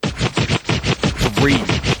Breathe.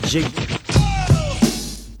 G.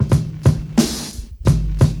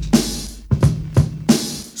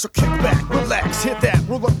 So kick back, relax, hit that,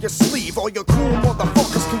 roll up your sleeve. All your cool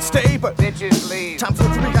motherfuckers can stay, but bitches leave. Time for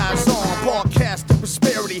 3 guys on podcast of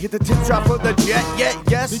prosperity. Hit the tip drop of the jet,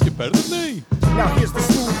 yes. Think you're better than me. Now here's the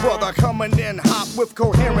smooth brother coming in hot with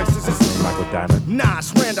coherence. This is Michael Diamond.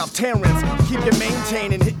 Nas, Randolph, Terrence. Keep you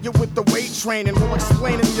maintaining, hit you with the weight training. We'll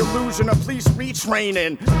explain the illusion of police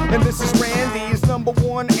retraining. And this is Randy's number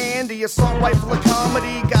one Andy. Assault rifle of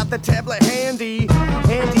comedy, got the tablet handy.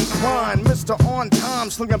 Andy Klein, Mr. On Time,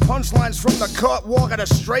 slinging punchlines from the cut, walking a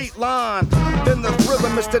straight line. Then the thriller,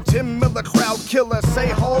 Mr. Tim Miller, crowd killer. Say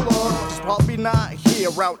hold on, he's probably not here,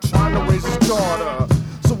 out trying to raise his daughter.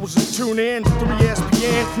 So we'll just tune in to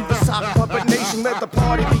 3SPN. Through the sock puppet nation, let the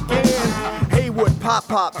party begin. Haywood, Pop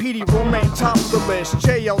Pop, Petey, Romaine, top of the list.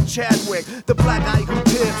 JL Chadwick, the black guy who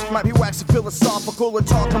tips. Might be waxing philosophical or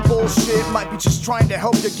talking bullshit. Might be just trying to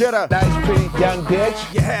help you get a Nice, pretty young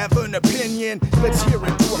bitch. You have an opinion, let's hear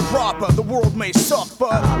it, do it proper. The world may suck,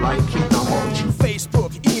 but I like keep the hold you.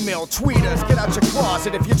 Facebook, email, tweet us, get out your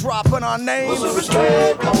closet if you're dropping our names.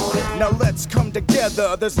 Now let's come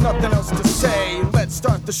together, there's nothing else to say. Let's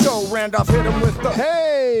start the show. Randolph, hit him with the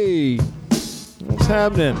Hey! What's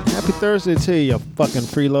happening? Happy Thursday to you fucking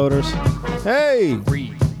freeloaders. Hey!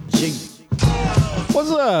 Breathe. G. What's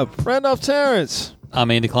up? Randolph Terrence. I'm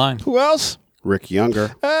Andy Klein. Who else? Rick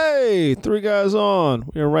Younger. Hey! 3 guys on.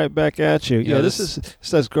 We're right back at you. Yeah, this is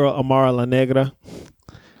this girl, Amara La Negra.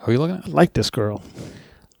 Who are you looking at? I like this girl.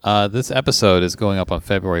 This episode is going up on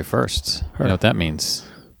February 1st. You know what that means?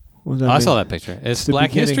 What does that I mean? saw that picture. It's the Black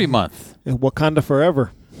beginning. History Month. In Wakanda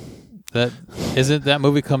Forever. That isn't that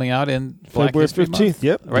movie coming out in Black February History 15th. Month?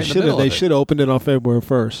 Yep. Right in the middle They of it. should have opened it on February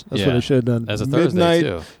 1st. That's what Yeah. they should have done. As a Thursday,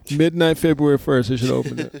 too. Midnight February 1st, they should have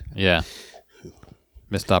opened it. Yeah.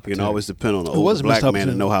 Missed You opportunity. can always depend on the It was older black missed man to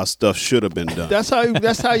opportunity. know how stuff should have been done. What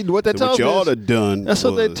that tells what me. y'all is- have done. That's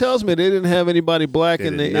what that was- tells me. They didn't have anybody black They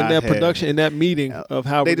in did that not have- production, in that meeting of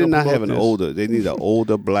how They we're did gonna not have promote an this. older. They need an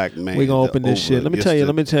older black man. We're going to to open this shit. over Let me just tell you. to-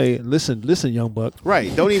 Let me tell you. Listen, young buck. Right.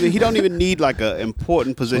 He don't even need like an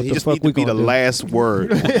important position. What He the just fuck needs to we be the gonna do? last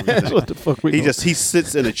word. That's what the fuck we. He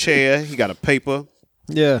sits in a chair. He got a paper.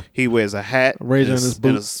 yeah. He wears a hat, Razor in and his and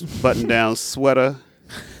boots. a button-down sweater.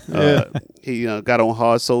 Yeah. He got on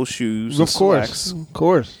hard sole shoes. Of and course, slacks. of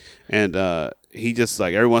course. And he just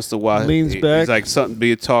like every once in a while Leans he's back. like something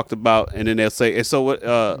being talked about, and then they'll say, "And so what?"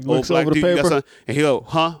 Old looks black over the dude, you got paper. something? And he'll,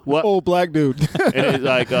 "Huh? What?" Old black dude. And it's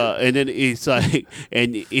like, and then it's like,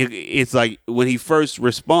 and it's like when he first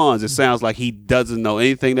responds, it sounds like he doesn't know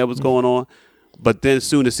anything that was going on. But then as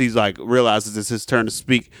soon as he's like realizes it's his turn to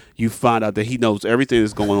speak, you find out that he knows everything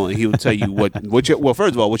that's going on, and he will tell you well,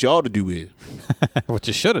 first of all, what you ought to do is, what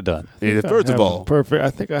you should have done. and first I of have all, the perfect. I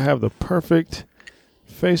think I have the perfect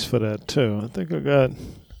face for that too. I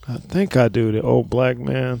think I do. The old black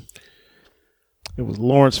man. It was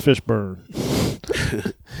Lawrence Fishburne.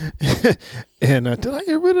 And did I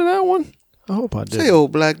get rid of that one? I hope I did. say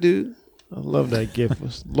old black dude. I love that gift. It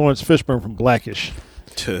was Lawrence Fishburne from Blackish.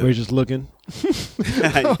 Where he's just looking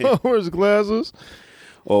over his glasses.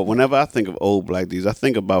 Or whenever I think of old black dudes, I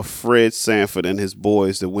think about Fred Sanford and his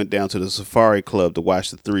boys that went down to the Safari Club to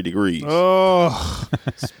watch the 3 Degrees. Oh,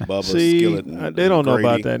 Bubba, see, Skillet, and they don't know Grady.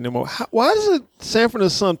 about that anymore. Why doesn't Sanford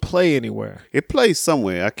and Son play anywhere? It plays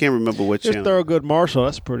somewhere. I can't remember what It's channel. Thurgood Marshall.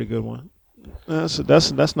 That's a pretty good one. That's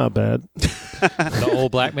not bad. The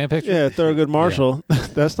old black man picture? Yeah, Thurgood Marshall.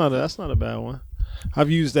 That's not a bad one.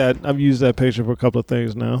 I've used that picture for a couple of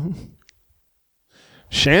things now.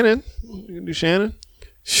 Shannon, you can do Shannon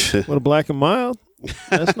with a black and mild.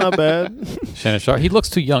 That's not bad. Shannon Sharp. He looks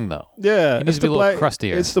too young, though. Yeah, He needs to be a little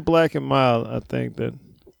crustier. It's the black and mild. I think that.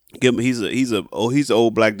 Give him, he's an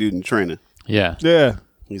old black dude in training. Yeah. Yeah,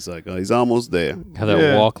 He's like, he's almost there. Have that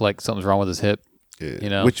Yeah. walk like something's wrong with his hip. Yeah. You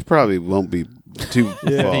know? Which probably won't be too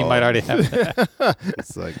far. He might already have that.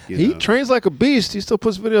 It's like, he know. trains like a beast. He still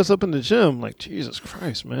puts videos up in the gym. Like Jesus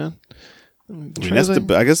Christ, man. I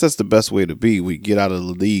mean, I guess that's the best way to be. We get out of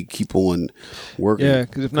the league, keep on working. Yeah,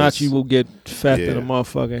 because if not, you will get fat Yeah. than a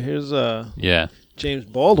motherfucker. Here's Yeah. James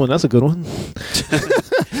Baldwin. That's a good one.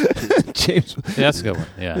 James. Yeah, that's a good one.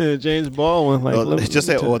 Yeah. Yeah, James Baldwin. Like, let me- just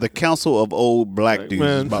say, or the Council of Old Black Like, Dudes.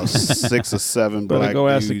 man. About 6 or 7 better black go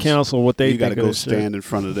ask the dudes. council what they You got to think of go this shit. stand in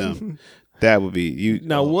front of them. That would be you.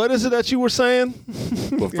 Now, what is it that you were saying?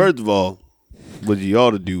 Well, first of all, what you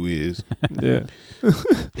ought to do is Yeah.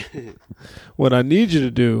 What I need you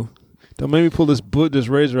to do, don't make me pull this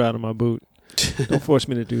razor out of my boot. Don't force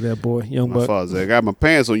me to do that, boy. Young my buck. father said, I got my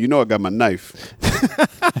pants on. You know I got my knife.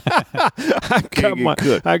 I get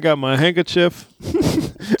cooked. got my handkerchief.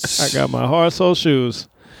 I got my hard sole shoes,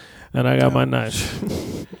 and I got my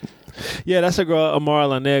knife. Yeah, that's a girl, Amara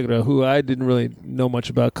La Negra, who I didn't really know much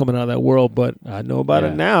about coming out of that world, but I know about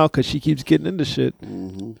it now because she keeps getting into shit,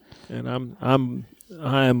 and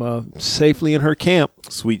I am safely in her camp.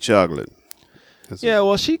 Sweet chocolate.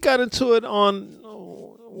 Well, she got into it on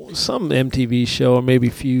some MTV show or maybe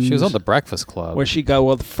Fuse. She was on The Breakfast Club. Where she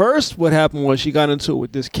got, first what happened was she got into it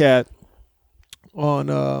with this cat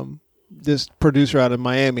on this producer out of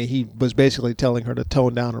Miami. He was basically telling her to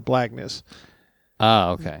tone down her blackness. Ah,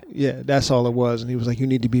 okay. Yeah, that's all it was. And he was like, you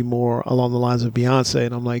need to be more along the lines of Beyonce.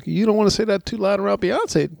 And I'm like, you don't want to say that too loud around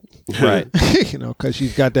Beyonce. Right. Because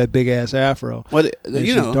she's got that big ass afro. Well,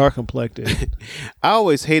 she's dark complected. I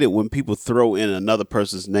always hate it when people throw in another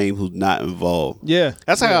person's name who's not involved. Yeah.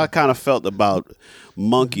 That's how I kind of felt about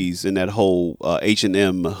monkeys in that whole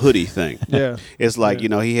H&M hoodie thing. Yeah. It's like,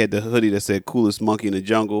 he had the hoodie that said coolest monkey in the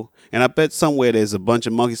jungle. And I bet somewhere there's a bunch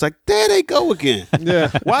of monkeys like, there they go again. Yeah.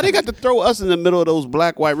 Why they got to throw us in the middle of those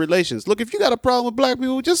black-white relations? Look, if you got a problem with black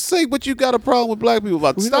people, just say what you got a problem with black people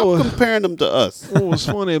about. Stop comparing them to us. What was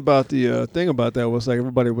funny about the thing about that was like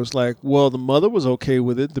everybody was like, well, the mother was okay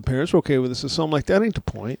with it. The parents were okay with it. So I'm like, that ain't the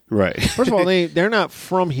point. Right. First of all, they're not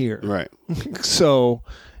from here. Right. So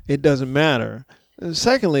it doesn't matter. And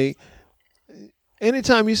secondly,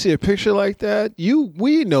 anytime you see a picture like that,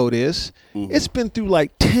 we know this. It's been through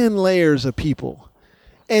like 10 layers of people.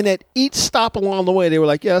 And at each stop along the way, they were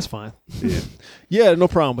like, yeah, that's fine. Yeah, no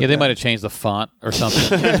problem with Yeah, that. they might have changed the font or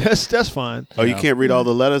something. that's fine. Oh, you can't read all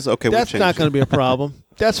the letters? Okay, That's not going to be a problem.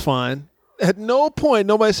 That's fine. At no point,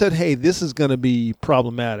 nobody said, hey, this is going to be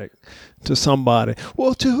problematic to somebody.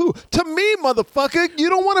 Well, to who? To me, motherfucker. You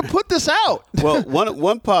don't want to put this out. Well,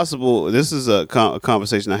 one possible, this is a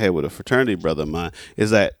conversation I had with a fraternity brother of mine, is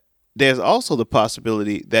that there's also the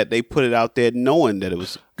possibility that they put it out there knowing that it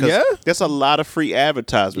was, because there's a lot of free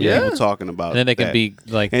advertisement people talking about. And then they can be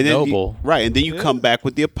like noble. And then you come back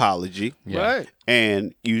with the apology. Yeah. Right.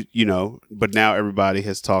 And but now everybody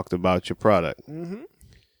has talked about your product.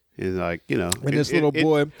 And like, And this little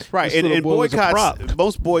boy. Right. This little And boy was a boycotts, prop.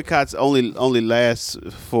 most boycotts only last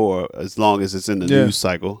for as long as it's in the news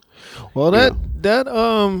cycle. Well, that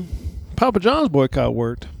Papa John's boycott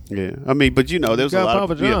worked. Yeah. I mean, but there was a lot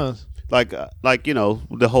Papa of John's.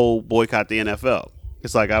 the whole boycott the NFL.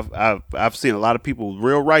 It's like I've seen a lot of people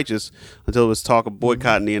real righteous until it was talk of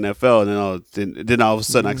boycotting the NFL, and then all of a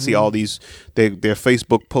sudden I see all these their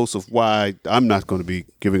Facebook posts of why I'm not going to be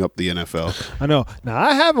giving up the NFL. I know. Now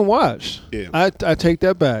I haven't watched. Yeah. I take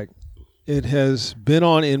that back. It has been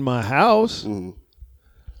on in my house.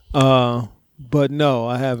 But no,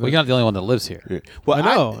 I haven't. Well, you're not the only one that lives here. Yeah. Well,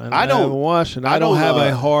 I know. I haven't watched, and I don't have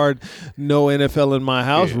a hard no NFL in my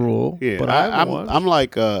house rule. Yeah. But I'm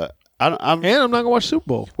like and I'm not gonna watch Super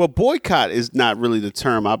Bowl. Well, boycott is not really the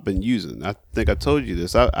term I've been using. I think I told you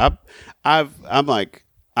this. I'm like,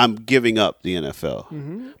 I'm giving up the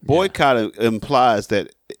NFL. Boycott implies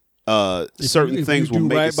that certain things will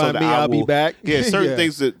make it so that I'll be back. Yeah, certain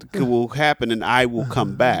things that will happen and I will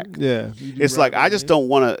come back. Yeah, it's like I just don't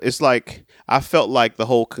want to. It's like I felt like the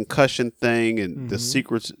whole concussion thing and the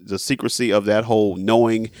secrecy of that whole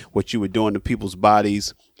knowing what you were doing to people's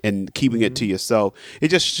bodies and keeping it to yourself. It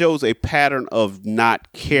just shows a pattern of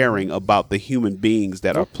not caring about the human beings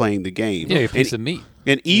that are playing the game. Yeah, a piece of meat.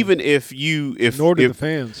 And even if the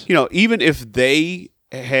fans, even if they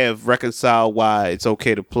have reconciled why it's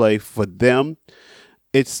okay to play for them,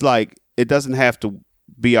 it's like it doesn't have to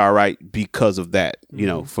be all right because of that,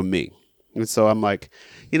 for me. And so I'm like,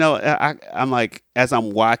 I'm like, as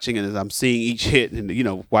I'm watching and as I'm seeing each hit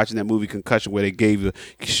and, watching that movie Concussion where they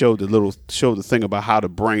showed the thing about how the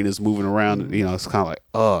brain is moving around, it's kind of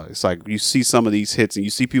like, it's like you see some of these hits and you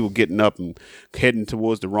see people getting up and heading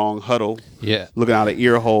towards the wrong huddle. Yeah. Looking out an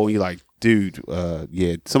ear hole and you're like, dude,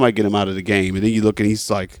 somebody get him out of the game. And then you look and he's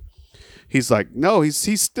like, no,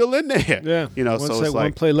 he's still in there. Yeah. So it's like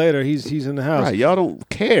one play later, he's in the house. Right, y'all don't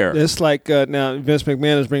care. It's like now Vince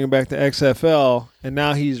McMahon is bringing back the XFL, and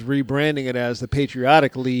now he's rebranding it as the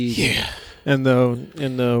Patriotic League. Yeah. And the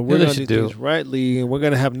we're going to do things right league, and we're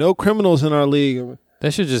going to have no criminals in our league. They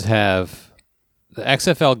should just have the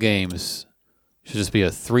XFL games. Should just be a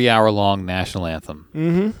 3-hour-long national anthem.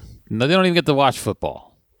 Mm-hmm. No, they don't even get to watch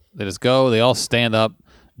football. They just go. They all stand up.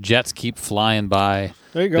 Jets keep flying by.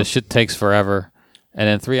 There you go. The shit takes forever. And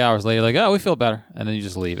then 3 hours later, like, oh, we feel better. And then you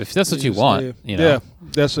just leave. If that's what you want, leave. Yeah,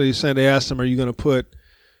 that's what he's saying. They asked him, are you going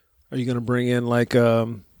to bring in like,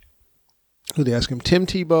 who they ask him? Tim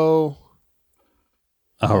Tebow.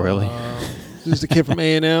 Oh, really? This is the kid from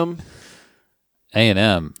A&M.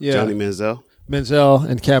 A&M. Yeah. Johnny Manziel. Menzel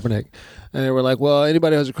and Kaepernick. And they were like, well,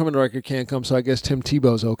 anybody who has a criminal record can't come, so I guess Tim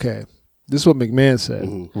Tebow's okay. This is what McMahon said.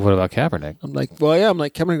 What about Kaepernick? I'm like, well, yeah. I'm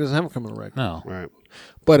like, Kaepernick doesn't have a criminal record. No. Right.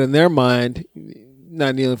 But in their mind,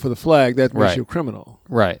 not kneeling for the flag, that makes Right. you a criminal.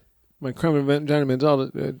 Right. My criminal, Johnny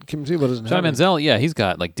Manziel, Kim Tebow doesn't have Johnny it. Manziel, yeah, he's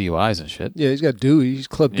got like DUIs and shit. Yeah, he's got Dewey. He's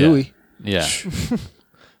Club Yeah. Dewey. Yeah. You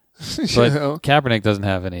But know? Kaepernick doesn't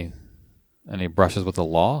have any brushes with the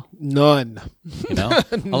law, None. you know?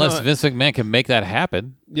 Unless Vince McMahon can make that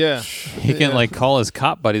happen. Yeah. He can like call his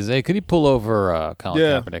cop buddies, hey, could you pull over Colin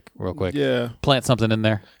Yeah. Kaepernick real quick? Yeah. Plant something in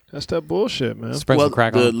there. That's that bullshit, man. Sprinkle some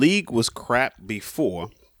crack the on. league was crap before,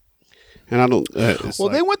 and I don't. It's Well,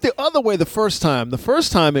 like, they went the other way the first time. The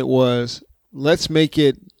first time it was, let's make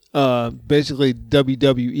it basically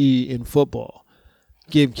WWE in football.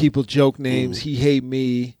 Give people joke names. He hate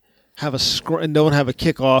me. Have a don't have a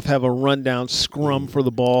kickoff. Have a rundown scrum for the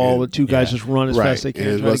ball. The two guys just run as fast as they can.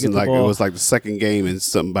 And it try to wasn't get the like ball. it was like the second game, and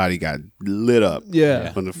somebody got lit up.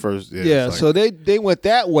 Yeah. From the first. Yeah, it's so like- they went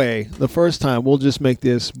that way the first time. We'll just make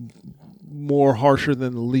this more harsher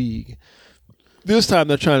than the league. This time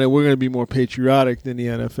we're going to be more patriotic than the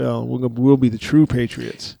NFL. We'll be the true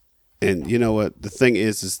Patriots. And you know what? The thing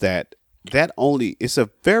is that only it's a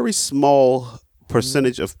very small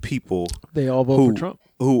percentage of people They all vote for Trump.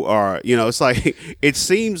 who are, it's like it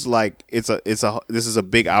seems like this is a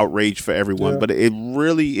big outrage for everyone, but it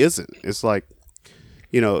really isn't. It's like,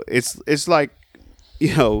 it's like,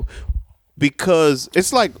 because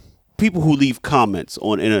it's like people who leave comments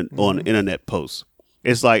on internet posts.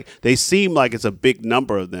 It's like they seem like it's a big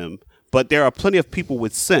number of them, but there are plenty of people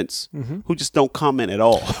with sense who just don't comment at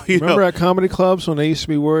all. Remember at comedy clubs when they used to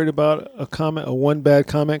be worried about a one bad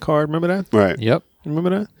comment card? Remember that? Right. Yep. Remember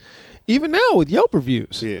that? Even now with Yelp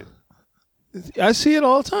reviews. Yeah. I see it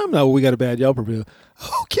all the time now. We got a bad Yelp review.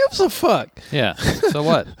 Who gives a fuck? Yeah. So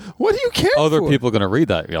what? What do you care Other for? people are going to read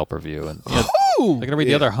that Yelp review, and Who? they're going to read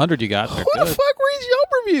the other 100 you got. And they're Who the good. fuck reads Yelp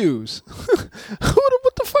reviews?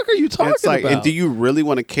 What the fuck are you talking It's like, about? and do you really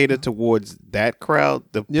want to cater towards that crowd?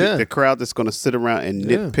 Yeah. The crowd that's going to sit around and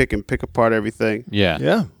Yeah. nitpick and pick apart everything? Yeah.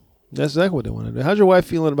 Yeah, that's exactly what they want to do. How's your wife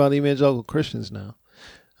feeling about evangelical Christians now?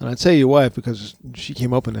 And I tell your wife because she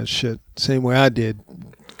came up in that shit same way I did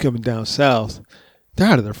coming down south. They're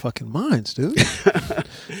out of their fucking minds, dude.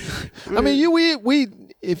 I mean, we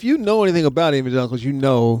if you know anything about evangelicals, you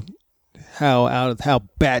know how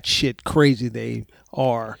batshit crazy they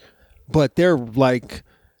are. But they're like,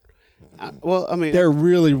 Well, I mean, they're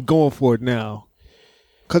really going for it now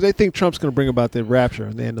because they think Trump's going to bring about the rapture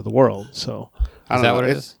and the end of the world. So, I Is don't that know. what it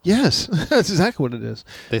It's- is? yes, that's exactly what it is.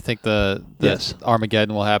 They think the Yes.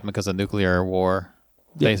 Armageddon will happen because of nuclear war.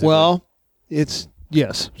 Basically. Well, it's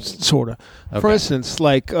yes, sort of. For Okay. instance,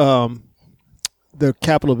 like the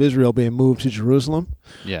capital of Israel being moved to Jerusalem.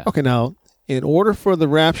 yeah. Okay, now in order for the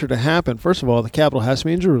rapture to happen, first of all, the capital has to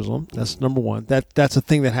be in Jerusalem. That's number one. That's a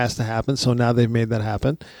thing that has to happen. So now they've made that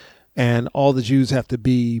happen, and all the Jews have to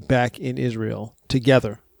be back in Israel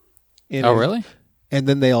together. Oh, really? And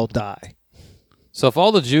then they all die, So if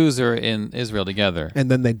all the Jews are in Israel together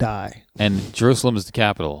and then they die, and Jerusalem is the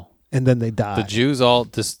capital, and then they die. the Jews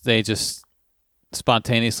they just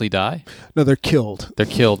spontaneously die? No, they're killed. They're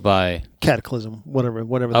killed by. Cataclysm, whatever.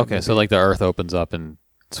 That Okay, may so be. like the earth opens up and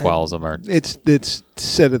swallows them, or it's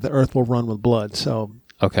said that the earth will run with blood. So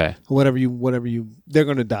okay. whatever you, they're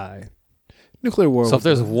going to die. Nuclear war. So if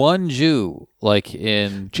there's one Jew, like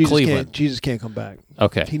in Cleveland, Jesus can't come back.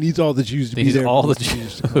 okay, He needs all the Jews to He be needs there. all for the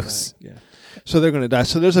Jesus to come back. Jews. Yeah. So they're going to die.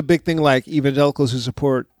 So there's a big thing like evangelicals who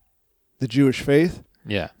support the Jewish faith.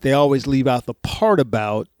 yeah, They always leave out the part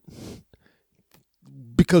about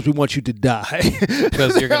because we want you to die.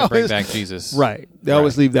 because you're going to bring always- back Jesus, Right. They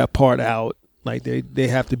always leave that part out. Like they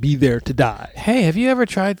have to be there to die. Hey, have you ever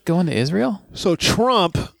tried going to Israel? So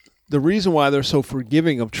Trump, the reason why they're so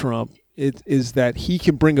forgiving of Trump is that he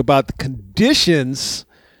can bring about the conditions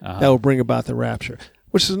that will bring about the rapture,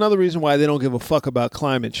 which is another reason why they don't give a fuck about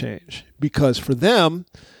climate change. Because for them,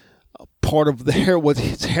 part of what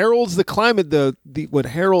heralds the climate, what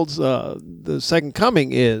heralds the second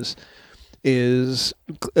coming is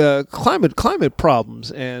climate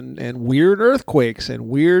problems and weird earthquakes and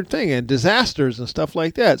weird thing and disasters and stuff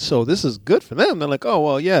like that. So this is good for them. They're like, oh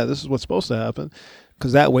well, yeah, this is what's supposed to happen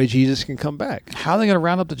because that way Jesus can come back. How are they going to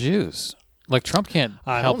round up the Jews? Like Trump can't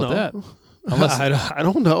I help don't with that. know. Unless I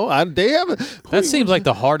don't know. They haven't. that seems like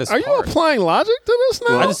the hardest Are you part. applying logic to this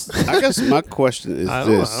now? Well, I guess my question is I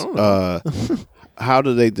this: don't know. how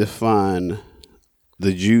do they define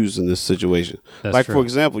the Jews in this situation? That's like, true. for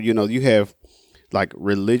example, you have like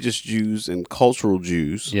religious Jews and cultural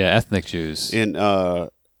Jews. Yeah, ethnic Jews. And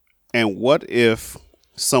what if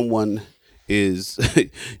someone is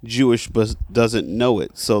Jewish but doesn't know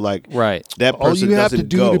it. So like Right. that All person you have to doesn't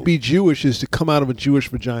do go. to be Jewish is to come out of a Jewish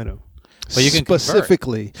vagina. But you can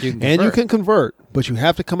specifically, convert. You can and you convert. can convert, but you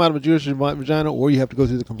have to come out of a Jewish vagina, or you have to go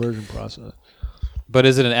through the conversion process. But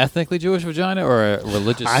is it an ethnically Jewish vagina or a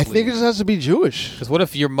religious? I think it just has to be Jewish. Because what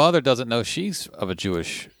if your mother doesn't know she's of a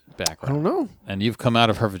Jewish background? I don't know. And you've come out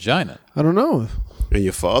of her vagina. I don't know. And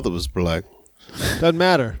your father was black. Doesn't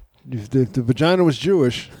matter. If the vagina was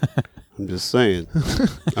Jewish. I'm just saying.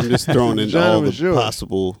 I'm just throwing in Vagina all was the Jewish.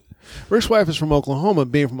 possible. Rick's wife is from Oklahoma.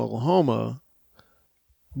 Being from Oklahoma,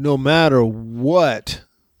 no matter what,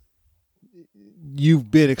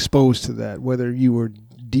 you've been exposed to that. Whether you were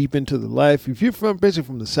deep into the life, if you're basically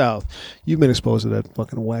from the South, you've been exposed to that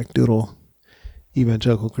fucking whack-doodle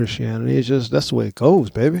evangelical Christianity. It's just, that's the way it goes,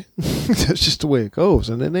 baby. That's just the way it goes,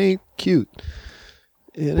 and it ain't cute.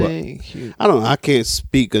 It ain't cute. I don't know. I can't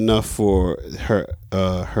speak enough for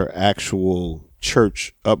her actual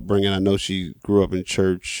church upbringing. I know she grew up in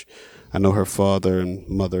church. I know her father and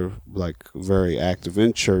mother like very active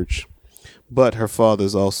in church, but her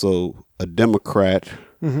father's also a Democrat,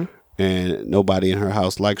 and nobody in her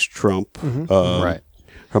house likes Trump. Right.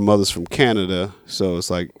 Her mother's from Canada, so it's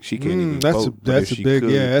like she can't even vote. but That's if a she big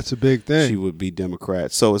could, that's a big thing. She would be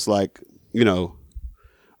Democrat. So it's like, you know,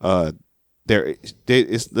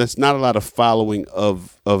 there's not a lot of following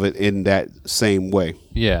of it in that same way.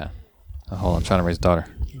 Yeah. Oh, hold on, I'm trying to raise daughter.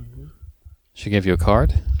 She gave you a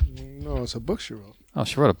card? No, it's a book she wrote. Oh,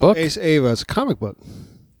 she wrote a book? Ace Ava. It's a comic book.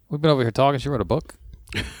 We've been over here talking. She wrote a book?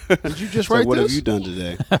 Did you just So write what this? have you done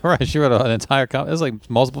today? Right. She wrote an entire comic. There's like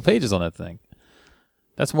multiple pages on that thing.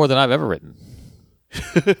 That's more than I've ever written.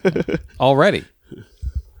 Already.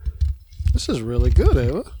 This is really good,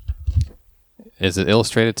 Ava. Is it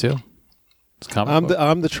illustrated too? It's a comic book?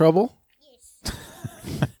 I'm the trouble.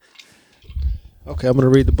 Yes. Okay, I'm going to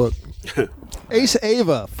read the book. Ace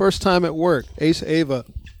Ava, first time at work. Ace Ava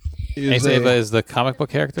Ace Ava is the comic book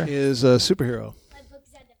character? is a superhero.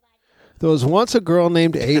 There was once a girl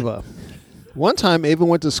named Ava. One time, Ava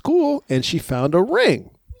went to school and she found a ring.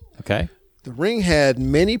 Okay. The ring had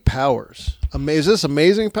many powers. Is this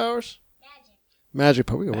amazing powers? Magic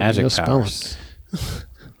powers. Magic powers.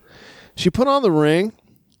 She put on the ring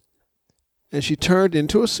and she turned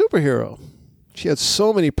into a superhero. She had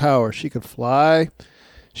so many powers. She could fly.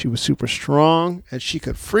 She was super strong, and she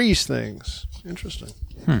could freeze things. Interesting.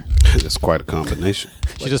 That's quite a combination.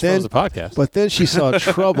 She just then- knows the podcast. But then she saw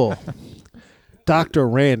trouble. Dr.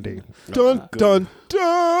 Randy. Dun, dun,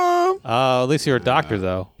 dun. At least you're a doctor,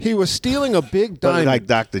 though. He was stealing a big But diamond. like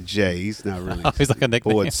Dr. J, he's not really He's like a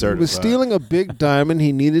nickname. board He certified. was stealing a big diamond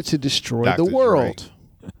he needed to destroy Dr. the world.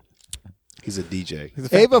 He's a DJ.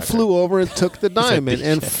 Ava flew over and took the diamond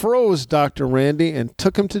and froze Dr. Randy and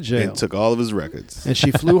took him to jail. And took all of his records. And she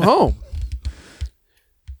flew home.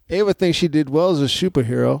 Ava thinks she did well as a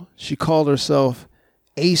superhero. She called herself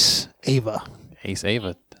Ace Ava. Ace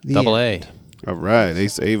Ava. The Double end. A. All right,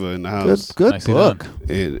 Ace Ava in the Good, house. good Nicely book.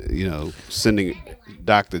 And, you know, sending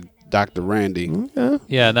Dr. Randy. Yeah.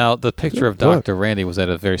 Yeah, now the picture of book. Dr. Randy, was that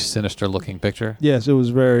a very sinister looking picture? Yes, it was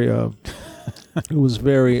very. It was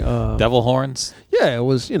very. Devil horns? Yeah, it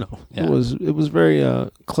was. You know, Yeah. it was very.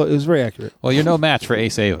 It was very accurate. Well, you're no match for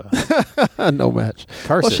Ace Ava. No match.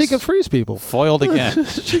 Curses. Well, she can freeze people. Foiled again.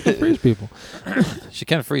 She can freeze people. She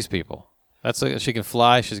can freeze people. She can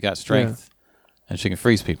fly, she's got strength, and she can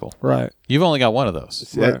freeze people. Right. You've only got one of those.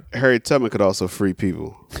 That Harriet Tubman could also free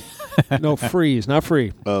people. No, freeze, not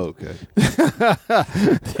free. Oh, okay.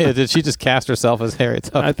 Did she just cast herself as Harriet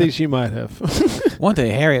Tubman? I think she might have. One day,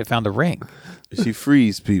 Harriet found a ring. She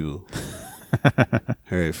frees people.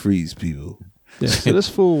 Harriet frees people. Yeah, so this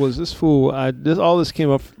fool. All this came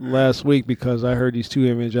up last week because I heard these two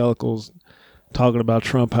evangelicals talking about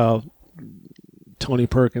Trump. How Tony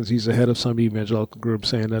Perkins, he's the head of some evangelical group,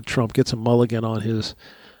 saying that Trump gets a mulligan on his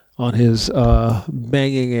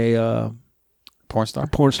banging a Porn star?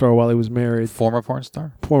 porn star while he was married, Former porn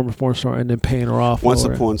star? former porn star, and then paying her off. Once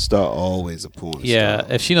for a it. porn star, always a porn Yeah,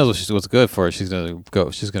 star. if she knows what's good for her, she's gonna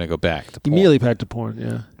go back to porn. Immediately back to porn.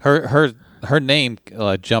 Yeah, Her name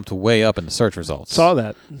jumped way up in the search results. saw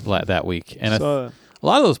that. That week, and Saw that. a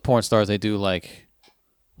lot of those porn stars, they do like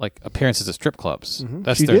appearances at strip clubs.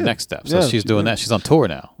 That's She their did. next step. So Yeah, she's she doing did. that. She's on tour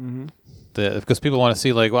now. Because people want to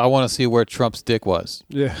see I want to see where Trump's dick was.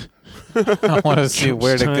 Yeah, I want to see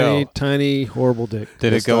where to tiny, go. Tiny, horrible dick.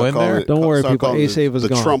 Did it go in there? Don't worry, Start people. calling Ace it Ava's the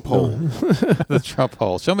gone. Trump hole. The Trump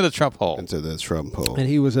hole. Show me the Trump hole. Into the Trump hole. And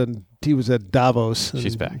he was at Davos.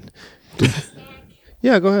 She's back.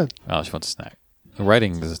 Yeah, go ahead. Oh, she wants a snack.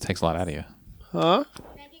 Writing takes a lot out of you. Huh?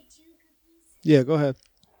 Yeah, go ahead.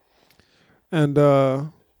 And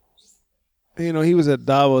he was at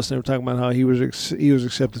Davos and they were talking about how he was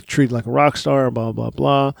accepted, treated like a rock star, blah, blah,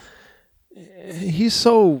 blah. He's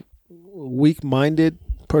so weak-minded,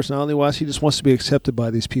 personality-wise. He just wants to be accepted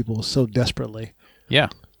by these people so desperately. Yeah.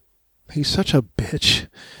 He's such a bitch.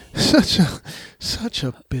 Such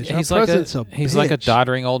a bitch. He's like a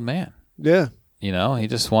doddering old man. Yeah. He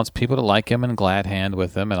just wants people to like him and glad hand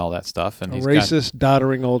with him and all that stuff. And a racist,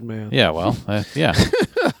 doddering old man. Yeah, well, yeah.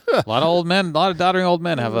 A lot of doddering old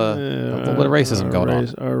men have a little bit of racism going on.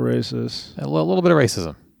 Are racist. A little bit of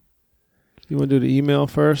racism. You want to do the email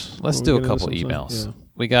first? Let's do a couple emails. Yeah.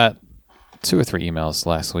 We got 2 or 3 emails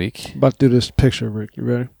last week. About to do this picture, Rick. You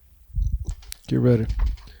ready? Get ready.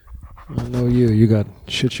 I know you. You got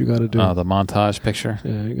shit you got to do. Oh, the montage picture?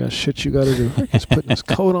 Yeah, you got shit you got to do. He's putting his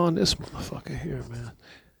coat on this motherfucker here, man.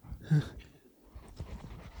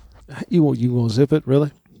 You won't zip it,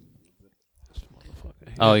 really?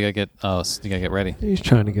 Oh, you gotta get ready. He's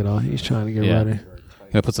trying to get on. He's trying to get ready. You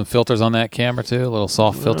gonna put some filters on that camera too? A little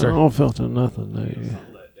soft filter? I don't filter nothing. No.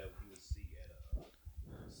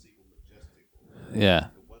 Yeah.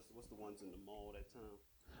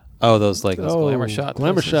 Oh, those glamour shots.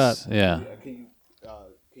 Glamour shot. Yeah. Can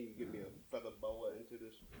you give me a feather boa into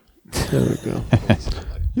this? There we go.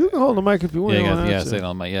 You can hold the mic if you want. Say it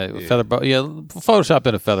on my feather boa. Yeah, Photoshop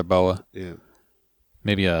in a feather boa. Yeah.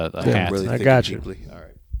 Maybe a hat. Really I got you. Deeply. All right.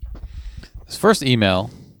 This first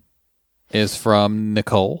email is from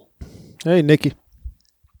Nicole. Hey, Nikki.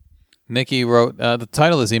 Nikki wrote, the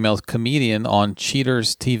title of this email is Comedian on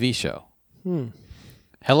Cheaters TV Show.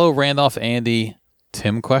 Hello, Randolph, Andy,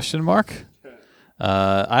 Tim, ? I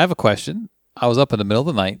have a question. I was up in the middle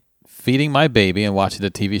of the night feeding my baby and watching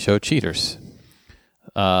the TV show Cheaters.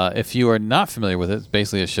 If you are not familiar with it, it's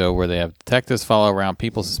basically a show where they have detectives follow around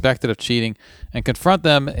people suspected of cheating and confront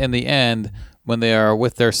them in the end when they are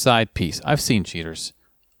with their side piece. I've seen Cheaters.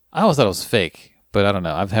 I always thought it was fake, but I don't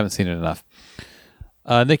know. I haven't seen it enough.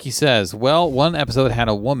 Nikki says, well, one episode had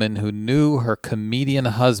a woman who knew her comedian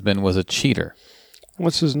husband was a cheater.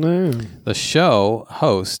 What's his name? The show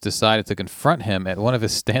host decided to confront him at one of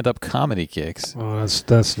his stand-up comedy gigs. Oh,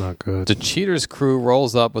 that's not good. The Cheaters crew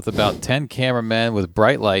rolls up with about 10 cameramen with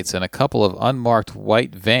bright lights and a couple of unmarked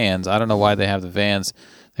white vans. I don't know why they have the vans.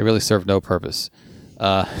 They really serve no purpose.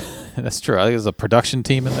 That's true. I think there's a production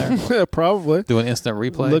team in there. Yeah, probably. Doing instant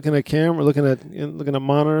replay. Looking at camera, looking at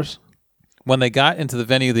monitors. When they got into the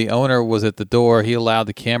venue, the owner was at the door. He allowed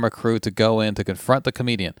the camera crew to go in to confront the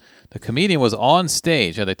comedian. The comedian was on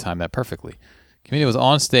stage. Yeah, they timed that perfectly. The comedian was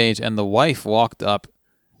on stage, and the wife walked up,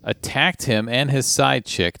 attacked him and his side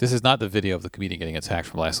chick. This is not the video of the comedian getting attacked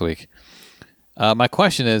from last week. My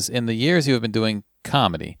question is, in the years you have been doing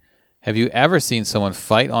comedy, have you ever seen someone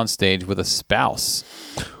fight on stage with a spouse?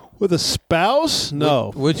 With a spouse?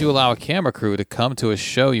 No. Would you allow a camera crew to come to a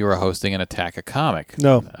show you are hosting and attack a comic?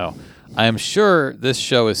 No. I am sure this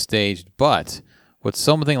show is staged, but would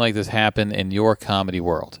something like this happen in your comedy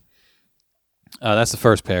world? That's the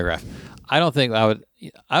first paragraph. I don't think I would.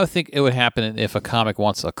 I would think it would happen if a comic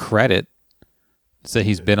wants a credit, say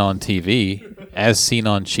he's been on TV as seen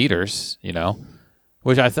on Cheaters,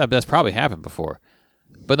 which I thought that's probably happened before.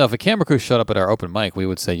 But no, if a camera crew showed up at our open mic, we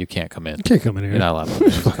would say you can't come in. You can't come in here. You're not allowed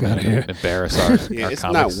to fuck out of here. Embarrass our it's comics.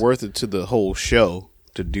 not worth it to the whole show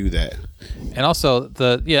to do that. And also,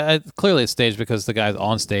 clearly it's staged because the guy's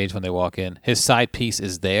on stage when they walk in. His side piece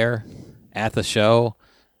is there at the show,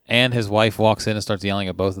 and his wife walks in and starts yelling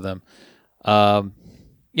at both of them.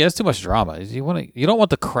 It's too much drama. You don't want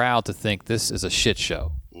the crowd to think this is a shit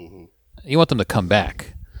show. Mm-hmm. You want them to come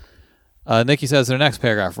back. Nikki says in the next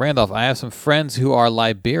paragraph, Randolph, I have some friends who are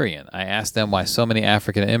Liberian. I asked them why so many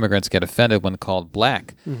African immigrants get offended when called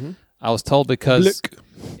black. Mm-hmm. I was told because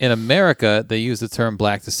in America, they use the term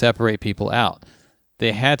black to separate people out.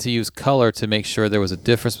 They had to use color to make sure there was a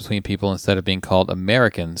difference between people instead of being called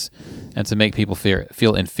Americans and to make people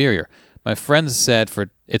feel inferior. My friends said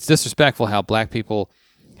it's disrespectful how black people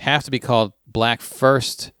have to be called black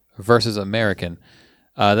first versus American.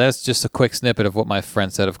 That's just a quick snippet of what my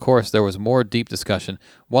friend said. Of course, there was more deep discussion.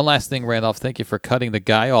 One last thing, Randolph, thank you for cutting the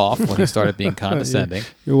guy off when he started being condescending.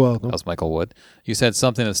 You're welcome. That was Michael Wood. You said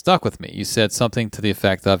something that stuck with me. You said something to the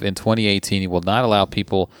effect of, in 2018, you will not allow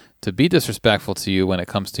people to be disrespectful to you when it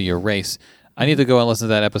comes to your race. I need to go and listen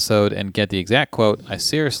to that episode and get the exact quote. I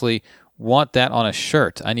seriously want that on a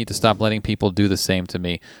shirt. I need to stop letting people do the same to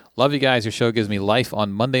me. Love you guys. Your show gives me life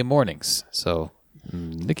on Monday mornings. So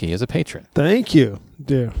Nikki is a patron. Thank you,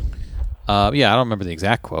 dear. I don't remember the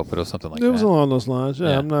exact quote, but it was something like that. It was along those lines.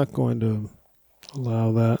 Yeah, I'm not going to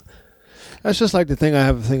allow that. That's just like the thing I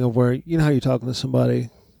have a thing of where, how you're talking to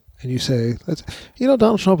somebody and you say,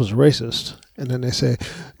 Donald Trump is racist. And then they say,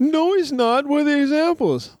 no, he's not. What are the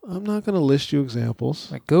examples? I'm not going to list you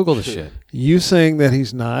examples. Like, Google the shit. You saying that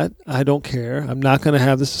he's not, I don't care. I'm not going to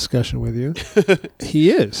have this discussion with you.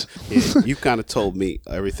 He is. Yeah, you kind of told me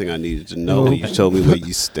everything I needed to know. You told me where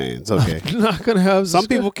you stand. Okay. I'm not going to have Some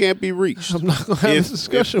people can't be reached. I'm not going to have this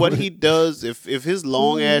discussion if what with he does, if his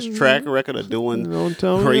long-ass track record of doing Don't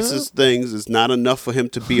tell me racist things is not enough for him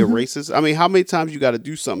to be a racist, I mean, how many times you got to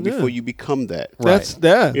do something before you become that? That's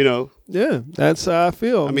that. You know? Yeah, that's how I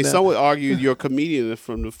feel. I mean, some would argue you're a comedian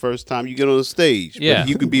from the first time you get on the stage. Yeah. But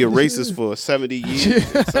you can be a racist for 70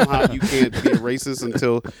 years. And somehow you can't be a racist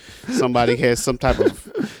until somebody has some type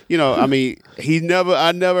of, I mean,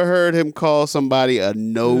 I never heard him call somebody a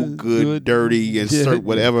no good, dirty, insert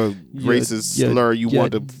whatever racist slur you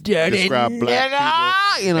want to describe black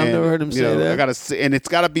people. I've never heard him say that. I gotta say, and it's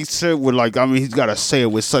got to be said with he's got to say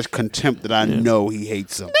it with such contempt that I know he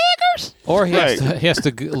hates them. Or he has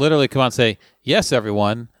to literally come out and say, yes,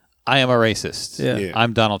 everyone, I am a racist. Yeah.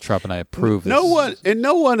 I'm Donald Trump and I approve this. No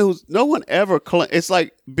one ever it's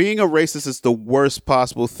like being a racist is the worst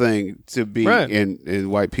possible thing to be in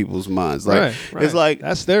white people's minds. Like it's like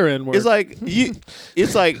that's their N word. It's like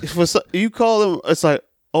you call them, it's like,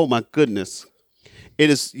 oh my goodness. It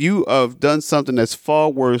is, you have done something that's far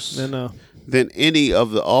worse than any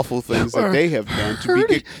of the awful things that they have done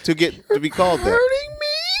to be called that. Hurting me?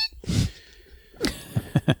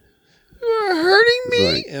 You're hurting me?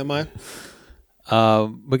 Right. Am I?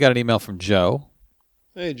 We got an email from Joe.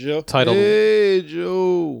 Hey, Joe. Titled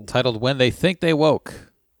When They Think They Woke.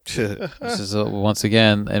 This is once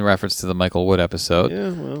again in reference to the Michael Wood episode. Yeah,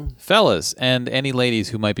 well. Fellas and any ladies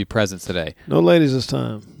who might be present today. No ladies this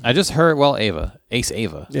time. I just heard, Ace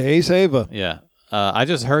Ava. Yeah, Ace Ava. Yeah. I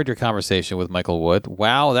just heard your conversation with Michael Wood.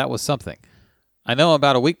 Wow, that was something. I know I'm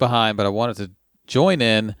about a week behind, but I wanted to join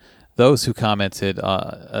in those who commented,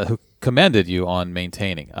 who commended you on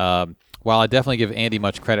maintaining. While I definitely give Andy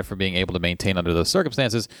much credit for being able to maintain under those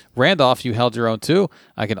circumstances, Randolph, you held your own too.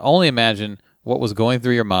 I can only imagine what was going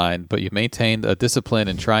through your mind, but you maintained a discipline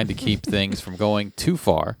in trying to keep things from going too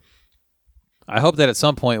far. I hope that at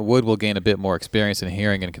some point Wood will gain a bit more experience in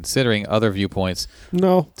hearing and considering other viewpoints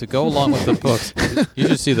to go along with the books. You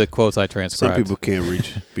should see the quotes I transcribed. Some people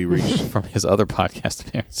can't be reached from his other podcast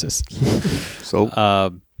appearances.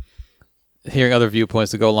 So hearing other viewpoints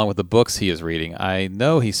to go along with the books he is reading. I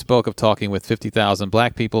know he spoke of talking with 50,000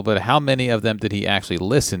 black people, but how many of them did he actually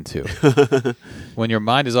listen to? When your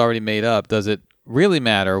mind is already made up, does it really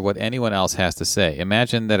matter what anyone else has to say?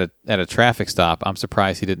 Imagine that at a traffic stop, I'm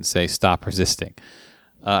surprised he didn't say stop resisting.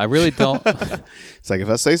 I really don't. It's like, if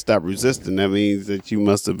I say stop resisting, that means that you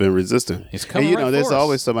must have been resisting. He's coming right there's for us.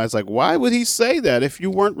 always somebody's like, why would he say that if you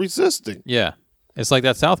weren't resisting? Yeah. It's like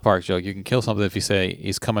that South Park joke. You can kill something if you say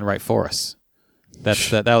he's coming right for us.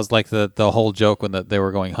 That was like the whole joke when they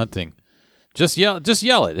were going hunting. Just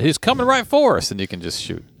yell it. He's coming right for us, and you can just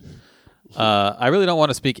shoot. I really don't want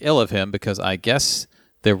to speak ill of him because I guess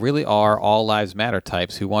there really are all lives matter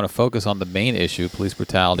types who want to focus on the main issue, police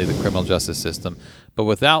brutality, the criminal justice system, but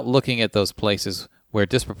without looking at those places where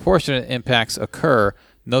disproportionate impacts occur,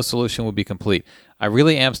 no solution will be complete. I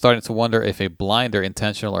really am starting to wonder if a blinder,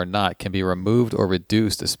 intentional or not, can be removed or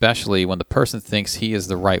reduced, especially when the person thinks he is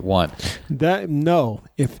the right one.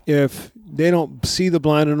 If they don't see the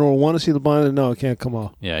blinder or want to see the blinder, no, it can't come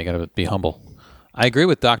off. Yeah, you got to be humble. I agree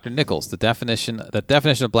with Dr. Nichols. The definition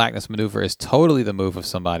of blackness maneuver is totally the move of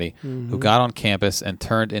somebody who got on campus and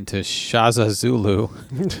turned into Shaza Zulu.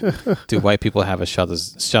 Do white people have a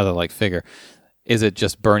Shaza-like figure? Is it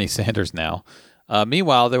just Bernie Sanders now?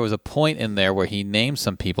 Meanwhile, there was a point in there where he named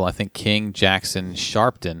some people, I think King, Jackson,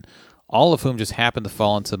 Sharpton, all of whom just happened to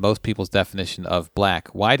fall into most people's definition of black.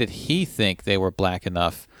 Why did he think they were black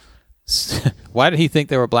enough? Sway,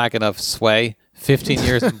 15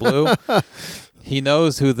 years in blue? He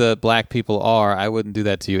knows who the black people are. I wouldn't do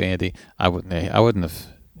that to you, Andy. I wouldn't have.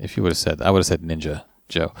 If you would have said, I would have said Ninja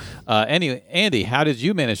Joe. Anyway, Andy, how did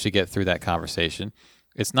you manage to get through that conversation?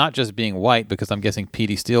 It's not just being white, because I'm guessing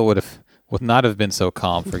Petey Steele would not have been so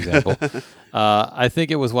calm, for example. I think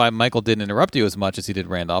it was why Michael didn't interrupt you as much as he did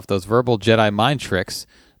Randolph. Those verbal Jedi mind tricks.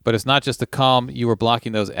 But it's not just the calm. You were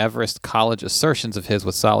blocking those Everest College assertions of his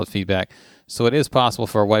with solid feedback. So it is possible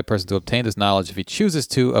for a white person to obtain this knowledge if he chooses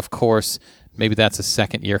to, of course. Maybe that's a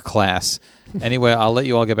second-year class. Anyway, I'll let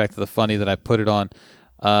you all get back to the funny that I put it on.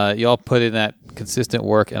 You all put in that consistent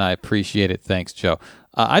work, and I appreciate it. Thanks, Joe.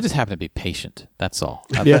 I just happen to be patient. That's all.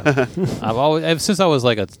 I've always, ever since I was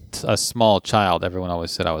like a small child, everyone always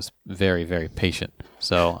said I was very, very patient.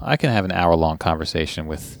 So I can have an hour-long conversation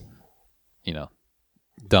with,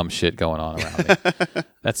 dumb shit going on around me.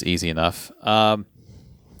 That's easy enough.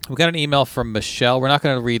 We got an email from Michelle. We're not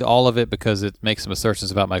going to read all of it because it makes some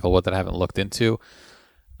assertions about Michael Wood that I haven't looked into.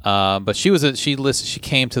 But she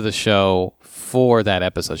came to the show for that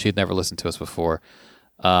episode. She had never listened to us before.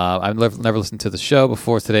 I've never listened to the show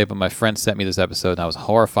before today, but my friend sent me this episode, and I was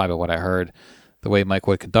horrified by what I heard. The way Mike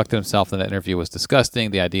Wood conducted himself in that interview was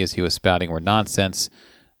disgusting. The ideas he was spouting were nonsense.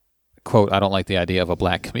 Quote, I don't like the idea of a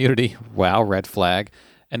black community. Wow, red flag.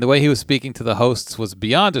 And the way he was speaking to the hosts was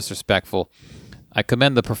beyond disrespectful. I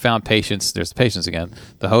commend the profound patience. There's patience again.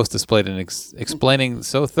 The host displayed in explaining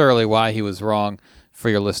so thoroughly why he was wrong for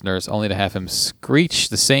your listeners, only to have him screech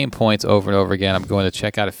the same points over and over again. I'm going to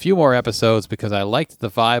check out a few more episodes because I liked the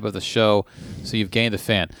vibe of the show, so you've gained a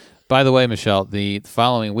fan. By the way, Michelle, the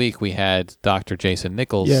following week we had Dr. Jason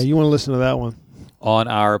Nichols. Yeah, you want to listen to that one. On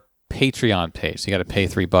our Patreon page. So you got to pay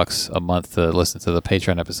 $3 a month to listen to the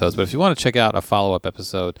Patreon episodes. But if you want to check out a follow-up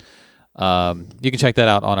episode, you can check that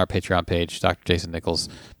out on our Patreon page. Dr. Jason Nichols,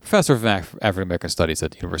 professor of African American Studies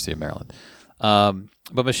at the University of Maryland.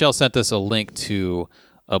 But Michelle sent us a link to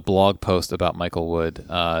a blog post about Michael Wood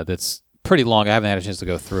that's pretty long. I haven't had a chance to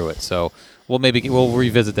go through it, so we'll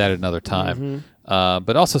revisit that at another time.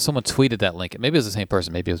 But also, someone tweeted that link. Maybe it was the same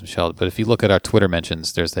person. Maybe it was Michelle. But if you look at our Twitter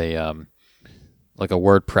mentions, there's a like a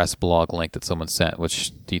WordPress blog link that someone sent,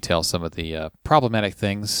 which details some of the problematic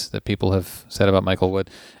things that people have said about Michael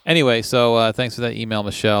Wood. Anyway, so thanks for that email,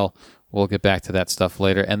 Michelle. We'll get back to that stuff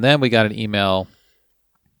later. And then we got an email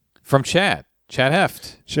from Chad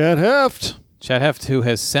Heft. Chad Heft, who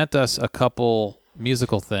has sent us a couple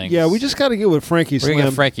musical things. Yeah, we just got to get with Frankie Slim. We're going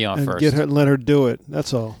to get Frankie on and first. Let her do it.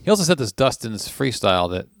 That's all. He also sent us Dustin's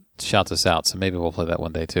freestyle that shouts us out, so maybe we'll play that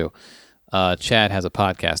one day too. Chad has a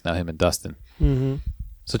podcast now, him and Dustin. Mm-hmm.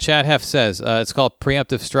 So Chad Heft says, it's called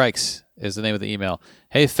Preemptive Strikes is the name of the email.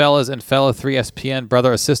 Hey, fellas and fellow 3SPN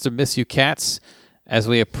brother or sister miss you cats. As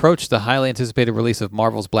we approach the highly anticipated release of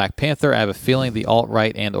Marvel's Black Panther, I have a feeling the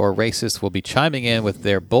alt-right and or racists will be chiming in with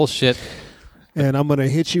their bullshit. And I'm going to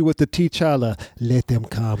hit you with the T'Challa. Let them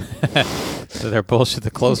come. So their bullshit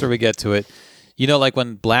the closer we get to it. You know, like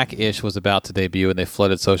when Blackish was about to debut and they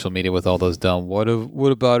flooded social media with all those dumb, what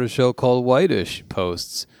about a show called Whitish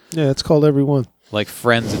posts? Yeah, it's called everyone. Like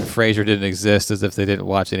Friends and Frasier didn't exist, as if they didn't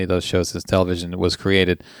watch any of those shows since television was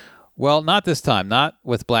created. Well, not this time. Not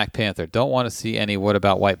with Black Panther. Don't want to see any what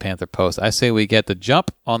about White Panther posts. I say we get the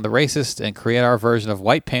jump on the racist and create our version of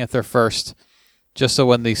White Panther first, just so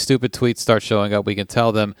when these stupid tweets start showing up, we can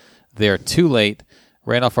tell them they're too late.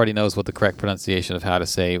 Randolph already knows what the correct pronunciation of how to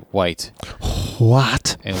say white.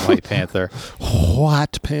 What? In White Panther.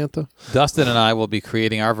 What Panther? Dustin and I will be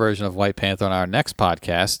creating our version of White Panther on our next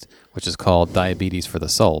podcast, which is called Diabetes for the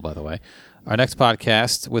Soul, by the way. Our next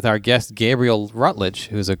podcast with our guest, Gabriel Rutledge,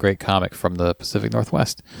 who's a great comic from the Pacific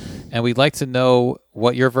Northwest. And we'd like to know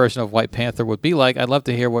what your version of White Panther would be like. I'd love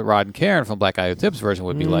to hear what Rod and Karen from Black Eye Tips version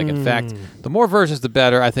would be like. In fact, the more versions, the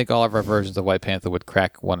better. I think all of our versions of White Panther would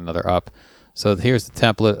crack one another up. So here's the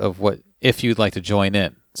template of what if you'd like to join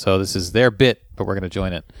in. So this is their bit, but we're going to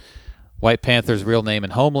join in. White Panther's real name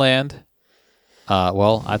and homeland.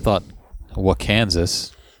 Well, I thought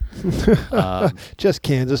Wakansas. Just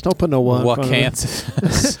Kansas. Don't put no one.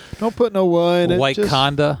 Wakansas. Don't put no one. White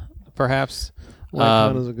Conda, perhaps. White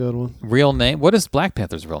Conda's a good one. Real name. What is Black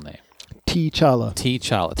Panther's real name? T'Challa.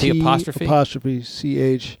 T'Challa. T apostrophe? Apostrophe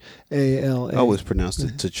Challa. I always pronounced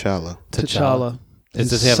it T'Challa. T'Challa.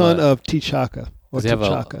 Does he have son of T'Chaka. Does he have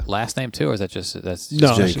a last name too, or is that just no?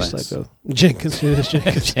 Jenkins. It's just like Jenkins. It is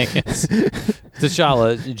Jenkins. Jenkins.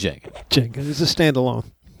 T'Challa Jenkins. Jenkins. It's a standalone.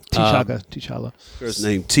 T'Challa. First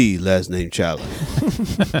name T, last name Challa.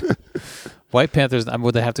 White Panthers.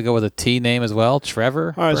 Would they have to go with a T name as well?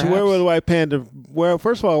 Trevor. All right. perhaps? So where would White Panther? Well,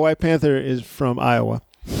 first of all, White Panther is from Iowa.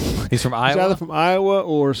 He's from He's Iowa. either from Iowa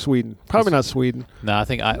or Sweden. Probably not Sweden. No, I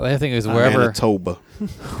think it was wherever. Manitoba.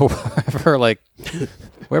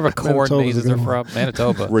 Wherever corn Manitoba's a mazes good are one. from.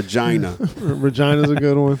 Manitoba. Regina. Regina's a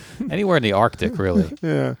good one. Anywhere in the Arctic, really.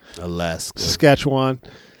 Yeah. Alaska. Saskatchewan.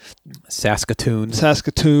 Saskatoon.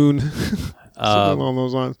 Something along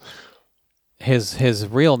those lines. His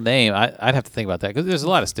real name, I'd have to think about that because there's a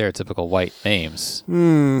lot of stereotypical white names.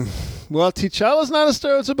 Well, T'Challa's not a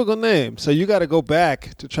stereotypical name, so you got to go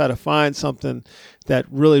back to try to find something that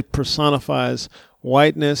really personifies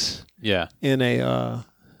whiteness. Yeah, in a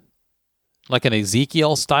like an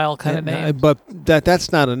Ezekiel style kind of name. But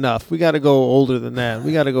that's not enough. We got to go older than that.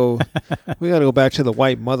 We got to go. We got to go back to the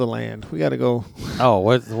white motherland. We got to go. Oh,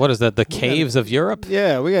 what is that? The caves of Europe?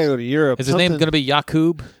 Yeah, we got to go to Europe. Is his name going to be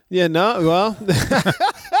Yakub? Yeah, no. Well,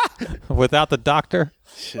 without the doctor.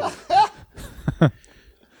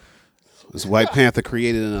 Was White Panther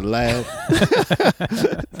created in a lab?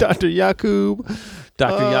 Dr. Yakub.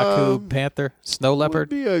 Dr. Yaku Panther, Snow Leopard,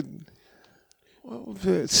 Be a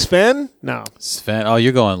Sven? No, Sven. Oh,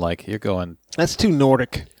 you're going. that's too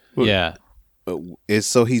Nordic. Yeah.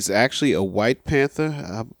 So he's actually a white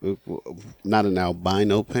panther, not an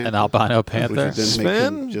albino panther. An albino which panther. would then make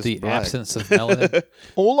him Sven? just The black. absence of melanin.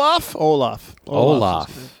 Olaf.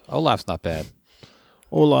 Olaf's not bad.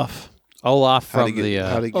 Olaf. Olaf How'd from he get-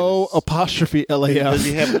 how'd the. he get O his- apostrophe Does he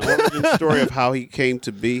LAF. have an origin story of how he came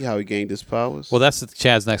to be, how he gained his powers? Well, that's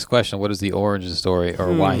Chad's next question. What is the origin story,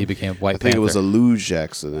 or why he became White I think Panther? it was a luge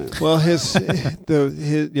accident. Well, his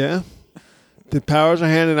the powers are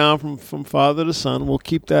handed down from father to son. We'll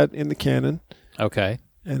keep that in the canon. Okay.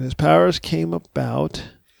 And his powers came about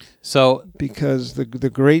So because the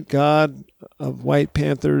great god of White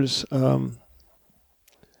Panthers,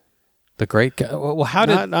 the great guy. Well, how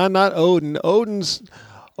did not Odin. Odin's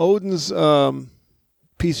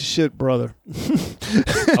piece of shit brother.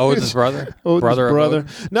 Odin's brother? Odin's brother of brother. Odin?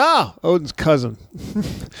 No, Odin's cousin.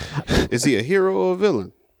 Is he a hero or a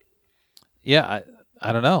villain? Yeah,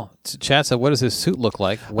 I don't know. Chad said, "What does his suit look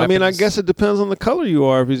like?" I mean, I Weapons? guess it depends on the color you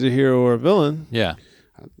are if he's a hero or a villain. Yeah.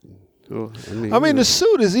 Well, I mean, the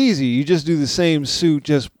suit is easy. You just do the same suit,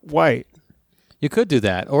 just white. You could do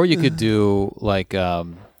that, or you could do like a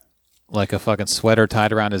fucking sweater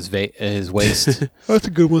tied around his waist. That's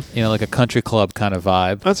a good one. You know, like a country club kind of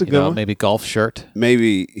vibe. That's a You good know, one. Maybe golf shirt.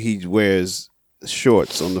 maybe he wears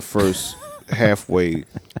shorts on the first halfway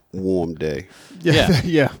warm day. Yeah.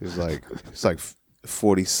 yeah. It's like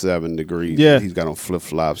 47 degrees. Yeah. He's got on flip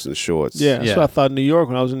flops and shorts. Yeah, that's Yeah. what I thought in New York.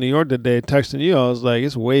 When I was in New York that day, texting you, I was like,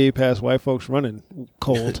 it's way past white folks running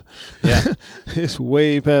cold. Yeah. It's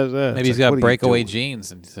way past that. Maybe he's like, got what are you breakaway doing?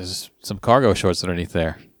 jeans and there's some cargo shorts underneath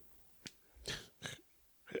there.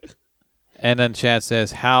 And then Chad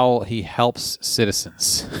says how he helps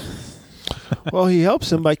citizens. Well, he helps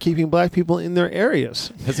them by keeping black people in their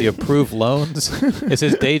areas. Does he approve loans? Is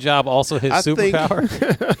his day job also his I think-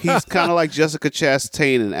 superpower? He's kind of like Jessica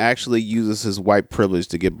Chastain and actually uses his white privilege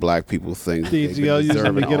to get black people things. The they've been ATL uses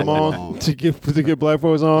them to deserving get them all on, along. to get black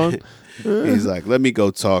folks on. He's like, let me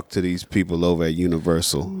go talk to these people over at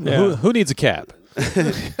Universal. Yeah. Who needs a cab?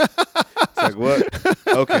 It's like, what?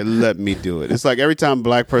 Okay, let me do it. It's like every time a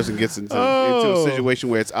black person gets into a situation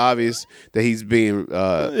where it's obvious that he's being,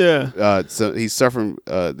 so he's suffering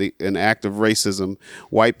an act of racism,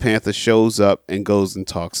 White Panther shows up and goes and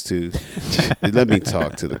talks to, let me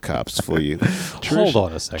talk to the cops for you. Hold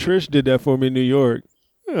on a second. Trish did that for me in New York.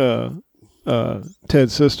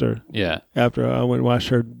 Ted's sister. Yeah. After I went and watched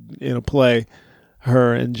her in a play,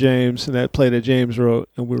 her and James, and that play that James wrote,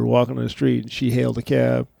 and we were walking on the street, and she hailed a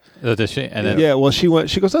cab. Does she? And then, Yeah, well, she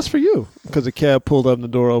goes, that's for you. Because the cab pulled up and the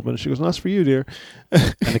door opened. She goes, no, that's for you, dear.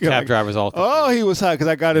 and the cab driver's all. Oh, he was hot because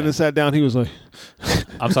I got in and sat down. He was like,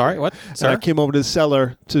 I'm sorry. What? so I Sir? came over to the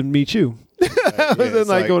cellar to meet you. I was it's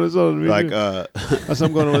like going to the cellar to meet Like, you. I said,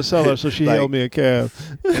 I'm going to the cellar, so she like- hailed me a cab.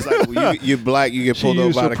 it's like you're black, you get She pulled over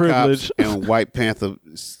used by her the privilege. cops, and White Panther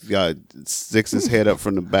sticks his head up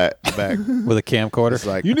from the back. With a camcorder. It's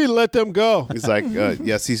like, You need to let them go. it's like,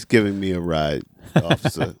 yes, he's giving me a ride,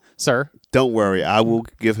 officer. Sir. Don't worry, I will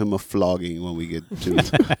give him a flogging when we get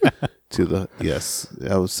to the. Yes,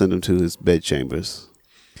 I will send him to his bedchambers.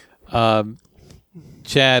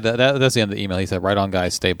 Chad, that's the end of the email. He said, right on,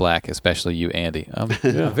 guys, stay black, especially you, Andy. I'm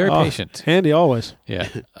very patient. Andy, always. Yeah.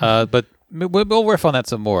 But we'll riff on that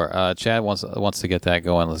some more. Chad wants to get that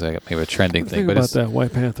going. Let's say maybe a trending thing. Think But about his, that,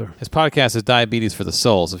 White Panther. his podcast is Diabetes for the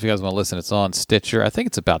Soul. So if you guys want to listen, it's on Stitcher. I think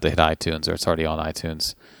it's about to hit iTunes, or it's already on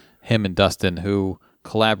iTunes. Him and Dustin, who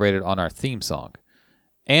collaborated on our theme song.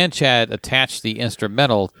 And Chad attached the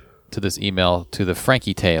instrumental to this email to the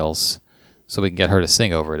Frankie Tales so we can get her to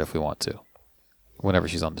sing over it if we want to, whenever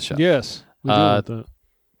she's on the show. Yes. We do want that.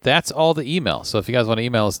 That's all the email. So if you guys want to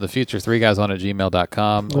email us in the future,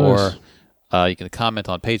 3guyson@gmail.com, Nice. or you can comment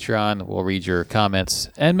on Patreon. We'll read your comments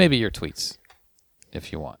and maybe your tweets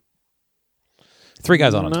if you want.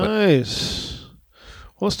 3guyson on Twitter. Nice.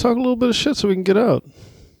 Well, let's talk a little bit of shit so we can get out.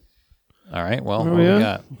 All right. Well, Where what we we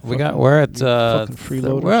at? got? We're at fucking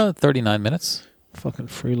freeloaders. we're at 39 minutes. Fucking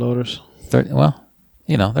freeloaders. 30, well,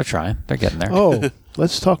 you know, they're trying. They're getting there. Oh,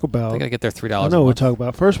 let's talk about. They got to get their $3 I a know we'll month. talk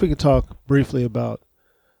about. First, we can talk briefly about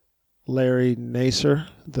Larry Nassar,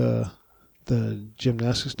 the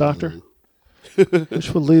gymnastics doctor,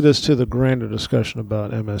 which will lead us to the grander discussion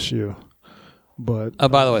about MSU. But Oh,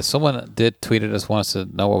 by the way, someone did tweet at us, wants to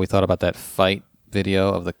know what we thought about that fight video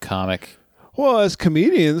of the comic. well, as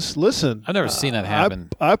comedians, listen. I've never seen that happen.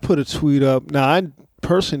 I put a tweet up. Now, I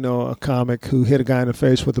personally know a comic who hit a guy in the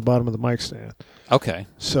face with the bottom of the mic stand. Okay.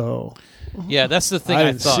 So Yeah, that's the thing. I I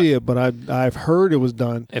didn't thought. see it, but I've heard it was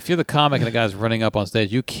done. If you're the comic and the guy's running up on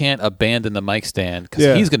stage, you can't abandon the mic stand because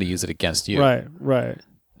Yeah. he's going to use it against you. Right.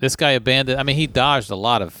 This guy abandoned. I mean, he dodged a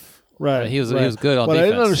lot of. Right. He was good on what defense. I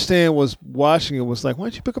didn't understand was watching it was like, why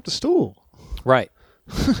don't you pick up the stool? Right.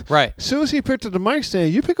 Right. As soon as he picked up the mic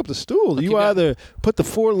stand, you pick up the stool. You got- either put the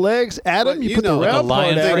four legs at him, Well, you you put know, the like a round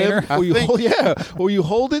part lion at him, trainer? or you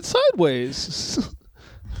hold it sideways.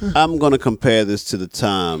 I'm going to compare this to the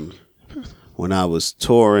time when I was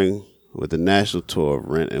touring with the national tour of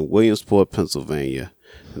Rent in Williamsport, Pennsylvania,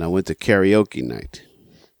 and I went to karaoke night.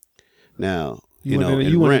 Now, you know,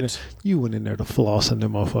 in Rent. You went in there to floss on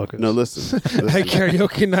them motherfuckers. No, listen. Hey,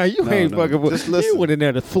 karaoke night, you ain't fucking. just listen. You went in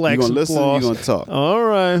there to flex You're going to and listen, floss. you're going to talk. All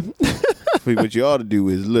right. What you ought to do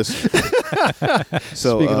is listen.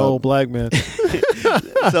 So, Speaking of old black men.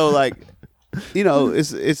 so like, you know,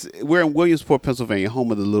 it's we're in Williamsport, Pennsylvania,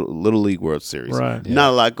 home of the Little League World Series. Right. Not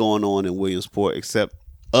a lot going on in Williamsport except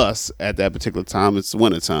us at that particular time. It's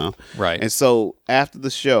wintertime. Right. And so after the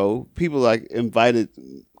show, people like invited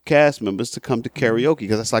cast members to come to karaoke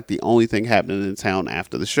because that's like the only thing happening in town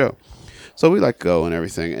after the show. So we like go and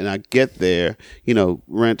everything. And I get there, you know,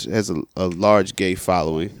 Rent has a large gay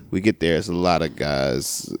following. We get there, it's a lot of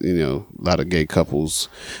guys, you know, a lot of gay couples.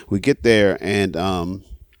 We get there and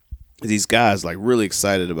these guys like really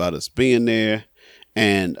excited about us being there.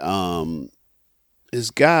 And this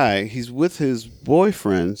guy, he's with his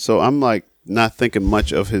boyfriend. So I'm like not thinking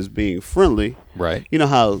much of his being friendly. Right. You know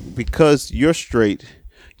how because you're straight,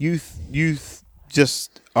 you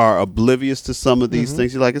just are oblivious to some of these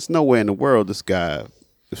things. You're like, it's no way in the world this guy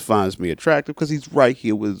finds me attractive because he's right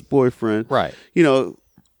here with his boyfriend. Right. You know,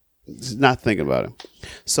 not thinking about him.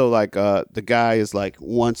 So like the guy is like,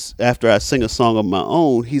 once after I sing a song of my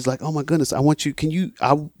own, he's like, oh my goodness, I want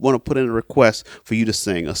to put in a request for you to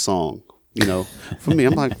sing a song. You know, for me,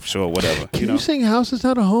 I'm like, sure, whatever. Can you sing "House Is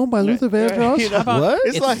Not a Home" by Luther Vandross? You know, What?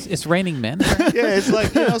 It's raining men. Yeah, it's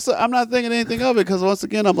like, you know, so I'm not thinking anything of it because once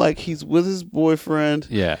again, I'm like, he's with his boyfriend.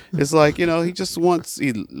 Yeah. It's like, you know, he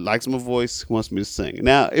likes my voice, wants me to sing.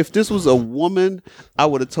 Now, if this was a woman, I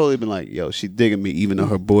would have totally been like, yo, she digging me even though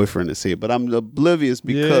her boyfriend is here. But I'm oblivious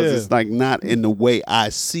because it's like not in the way I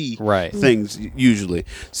see things usually.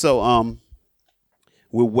 So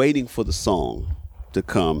we're waiting for the song to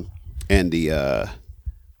come. And the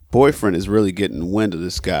boyfriend is really getting wind of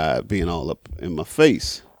this guy being all up in my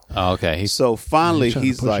face. Oh, okay. So finally, trying to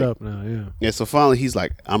he's push like, up now, yeah. So finally, he's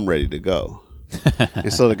like, I'm ready to go.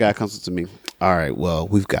 And so the guy comes up to me. All right, well,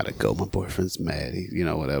 we've got to go. My boyfriend's mad. You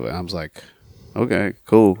know, whatever. And I was like, okay,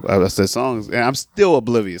 cool. I said songs, and I'm still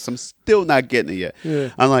oblivious. I'm still not getting it yet. Yeah.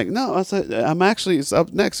 I'm like, no. I said, it's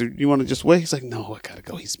up next. You want to just wait? He's like, no, I gotta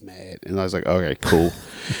go. He's mad. And I was like, okay, cool.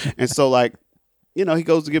 And so like, you know, he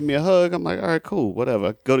goes to give me a hug. I'm like, all right, cool, whatever.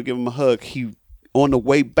 I go to give him a hug. On the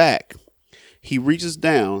way back, he reaches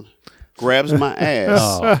down, grabs my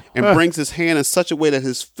ass, and brings his hand in such a way that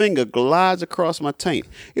his finger glides across my taint.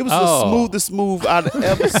 It was the smoothest move I'd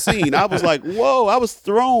ever seen. I was like, whoa, I was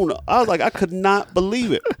thrown. I was like, I could not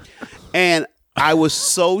believe it. And I was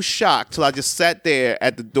so shocked till I just sat there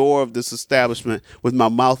at the door of this establishment with my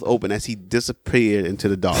mouth open as he disappeared into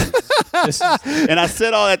the darkness. And I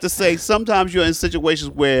said all that to say, sometimes you're in situations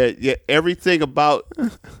where everything about,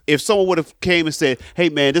 if someone would have came and said, hey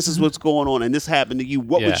man, this is what's going on and this happened to you,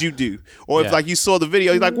 what would you do? Or if like you saw the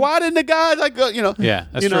video, you're like, why didn't the guy like go, you know? Yeah,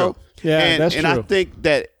 that's true. Yeah, that's true. And I think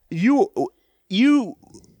that you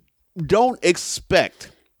don't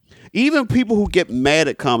expect, even people who get mad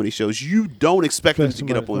at comedy shows, you don't expect them to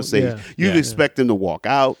get up on stage. You expect them to walk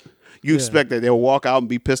out. You expect that they'll walk out and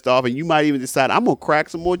be pissed off, and you might even decide, I'm going to crack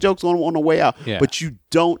some more jokes on the way out. Yeah. But you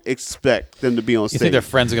don't expect them to be on You stage. think their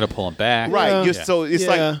friends are going to pull them back. Right. Yeah. So it's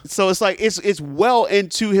like it's well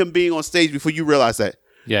into him being on stage before you realize that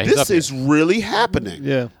he's up this is really happening.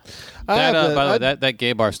 Yeah. By the way, that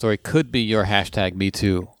gay bar story could be your hashtag Me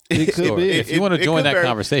Too. It could be. If you want to join that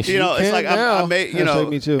conversation, you know, it's can like I made, you know, Hashtag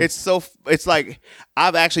me too. it's like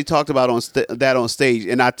I've actually talked about that on stage,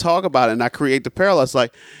 and I talk about it, and I create the parallel. It's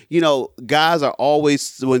like, you know, guys are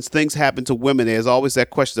always, when things happen to women, there's always that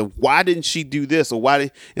question of why didn't she do this or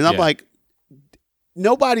and I'm like,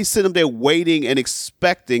 nobody's sitting there waiting and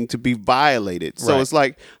expecting to be violated. So it's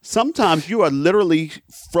like sometimes you are literally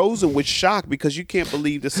frozen with shock because you can't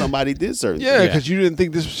believe that somebody did certain things. Yeah, because you didn't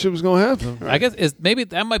think this shit was going to happen. I guess maybe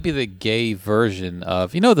that might be the gay version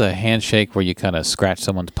of, you know, the handshake where you kind of scratch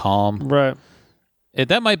someone's palm. Right.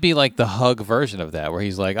 That might be like the hug version of that, where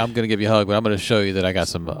he's like, I'm going to give you a hug, but I'm going to show you that I got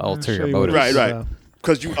some ulterior motives. Right.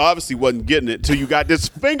 because you obviously wasn't getting it till you got this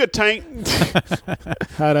finger taint.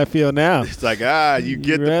 How'd I feel now? It's like, you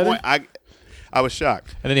get the ready? point. I was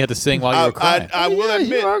shocked. And then you had to sing while you were crying. I will Yeah,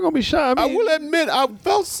 admit, you are gonna be shy. I will admit, I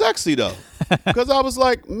felt sexy though, because I was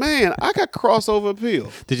like, man, I got crossover appeal.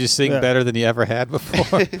 Did you sing Yeah. better than you ever had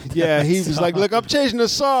before? Yeah, he was like, "Look, I'm changing the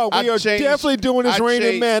song. We are definitely doing this I Raining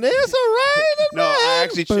changed- Man. It's a raining No, man." I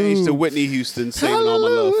actually changed to Boom. Whitney Houston, "Saving All My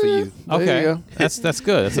Love for You." There Okay, you go. that's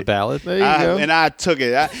good. That's a ballad. There you go. And I took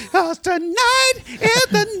it. Cause tonight is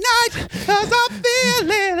the night, cause I'm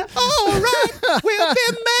feeling alright. We'll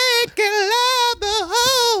be making love the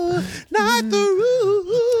whole night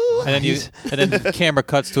through. And then the camera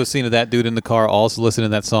cuts to a scene of that dude in the car also listening to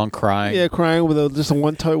that song, crying. Yeah, crying with just a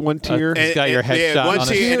one tear. He's got your headshot one on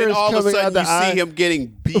tear, his and then tears all of a coming out sudden the you eye. see him getting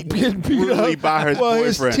beaten Beat brutally up. by his well,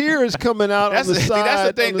 boyfriend. his tears coming out on the See, side. that's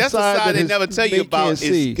the thing. on the That's the side side that they his never tell you mate about can't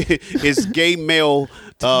see. is gay male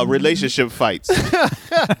relationship fights.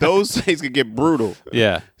 Those things can get brutal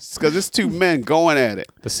Yeah. because it's two men going at it.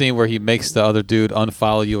 The scene where he makes the other dude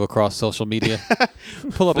unfollow you across social media.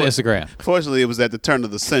 Pull up Instagram. Fortunately, it was at the turn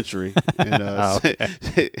of the century, and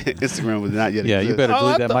Instagram was not yet. Yeah, you exist. better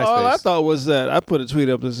delete that MySpace. All I thought was that I put a tweet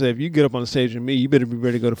up that said, "If you get up on the stage with me, you better be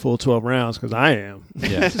ready to go to full 12 rounds because I am."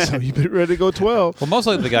 Yeah. So you better be ready to go 12. Well, most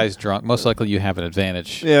likely the guy's drunk. Most likely you have an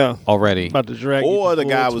advantage Yeah. already. About to drag you Or to the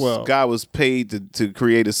full 12. guy was paid to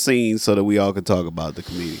create a scene so that we all could talk about the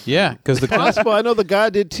comedian. Yeah, because the Possible. I know the guy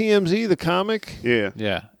did TMZ, the comic. Yeah.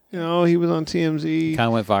 yeah You know, he was on TMZ. kind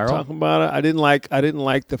of went viral. Talking about it. I didn't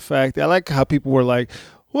like the fact. I like how people were like,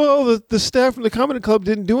 "Well, the staff from the comedy club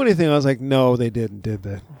didn't do anything." I was like, "No, they didn't. Did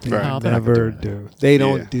they? They Right. No, they're not never gonna do. They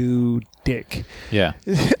don't Yeah. do dick. Yeah,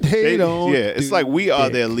 they don't. Yeah, it's do like we are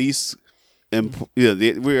dick. their least. We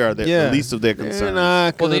are the least of their They're concerns.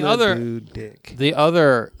 not Well, the gonna other- do dick. the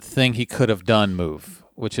other thing he could have done move,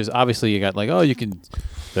 which is obviously you got like, oh, you can.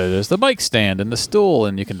 There's the mic stand and the stool,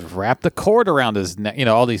 and you can wrap the cord around his neck. You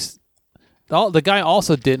know, all these. The guy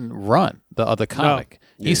also didn't run the other comic.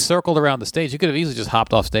 He circled around the stage. He could have easily just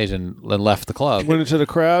hopped off stage and left the club. Went into the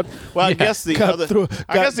crowd. Well, I Yeah. guess the Got other, through-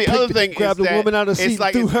 I guess the got other picked- thing is grabbed a that woman out of the it's seat,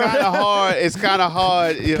 like threw it's her kind of out. hard. It's kind of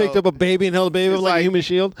hard. You Picked know. up a baby and held a baby It's like a human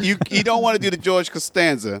shield. You don't want to do the George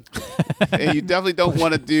Costanza, and you definitely don't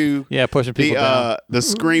want to do Yeah, pushing people down. the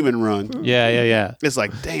scream and run. Yeah. It's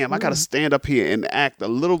like, damn, I got to stand up here and act a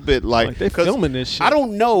little bit Like they 'cause filming this shit. I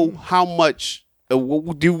don't know how much.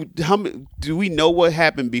 Do we know what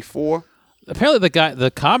happened before? Apparently,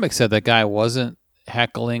 the comic said that guy wasn't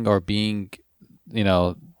heckling or being,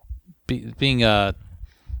 being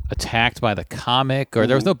attacked by the comic, or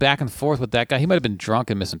there was no back and forth with that guy. He might have been drunk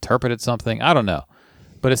and misinterpreted something. I don't know,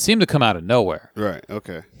 but it seemed to come out of nowhere. Right.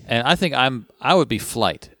 Okay. And I think I would be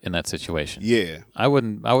flight in that situation. Yeah. I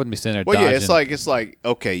wouldn't be sitting there. Well, yeah. dodging. It's like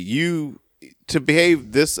okay, you to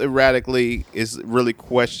behave this erratically is really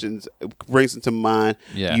brings into mind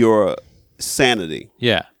Yeah. your sanity.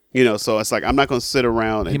 Yeah. So it's like I'm not going to sit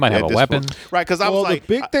around. He might have a weapon. Right? Because I was like,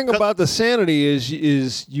 the big thing about the sanity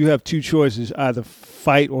is you have two choices: either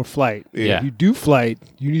fight or flight. Yeah. If you do flight,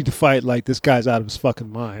 you need to fight like this guy's out of his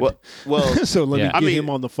fucking mind. well, so let Yeah. me I get mean, him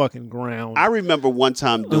on the fucking ground. I remember one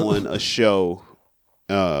time doing a show,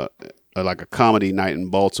 like a comedy night in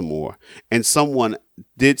Baltimore, and someone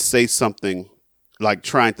did say something like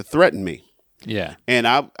trying to threaten me. Yeah. And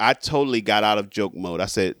I totally got out of joke mode. I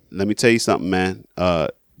said, let me tell you something, man.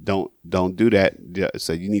 Don't do that. I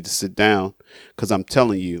said, you need to sit down because I'm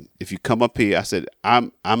telling you, if you come up here, I said,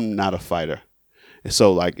 I'm not a fighter. And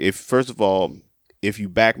so like, first of all, if you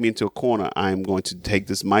back me into a corner, I'm going to take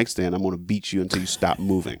this mic stand. I'm going to beat you until you stop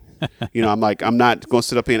moving. I'm like, I'm not going to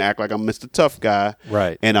sit up here and act like I'm Mr. Tough Guy.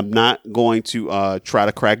 Right. And I'm not going to try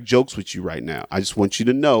to crack jokes with you right now. I just want you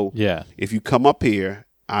to know, Yeah. if you come up here,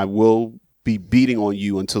 I will be beating on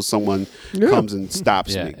you until someone comes and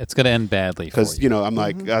stops Yeah. me. It's going to end badly for Because you. I'm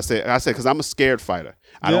like I said because I'm a scared fighter.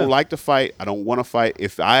 I Yeah. don't like to fight. I don't want to fight.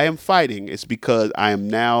 If I am fighting, it's because I am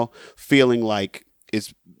now feeling like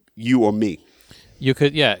it's you or me. You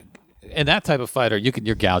could, yeah. And that type of fighter,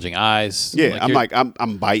 you're gouging eyes. Yeah,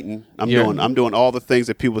 I'm biting. I'm doing all the things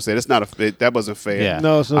that people say. That's not that wasn't fair. Yeah.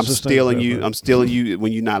 No, it's not I'm such thing stealing as that, you. but- I'm stealing you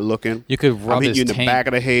when you're not looking. You could I'm rub hitting his you in the taint. back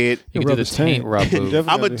of the head. You could do Rub the his taint rub move. Definitely I'm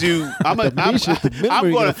gonna gotta do. I'm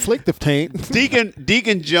I'm gonna. flick the taint.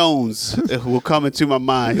 Deacon Jones will come into my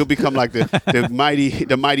mind. He'll become like the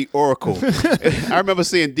mighty oracle. I remember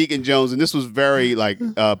seeing Deacon Jones, and this was very like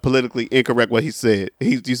politically incorrect what he said.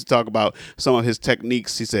 He used to talk about some of his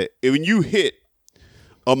techniques. He said, when you hit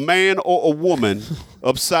a man or a woman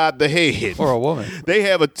upside the head, Or a woman. they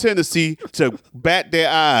have a tendency to bat their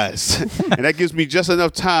eyes, and that gives me just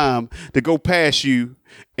enough time to go past you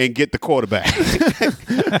and get the quarterback.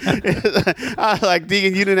 I was like,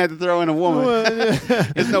 Deacon, you didn't have to throw in a woman.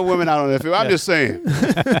 There's no women out on that field. I'm just saying.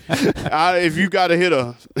 If you got to hit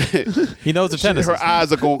her, He knows the tennis. her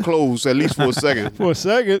eyes are going to close at least for a second. For a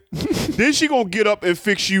second. Then she going to get up and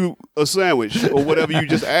fix you a sandwich or whatever you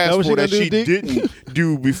just asked what for that she she gonna do, didn't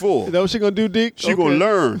do before. Is that what she gonna do, Deke? She going to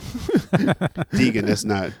learn. Deacon, that's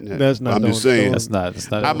not. That's not I'm just doing- saying. That's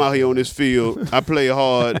not. I'm out here on this field. I play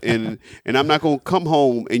hard, and I'm not gonna come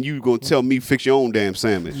home and you gonna tell me fix your own damn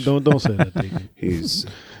sandwich. Don't say that, Deacon. He's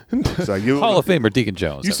it's like you. Hall of Famer Deacon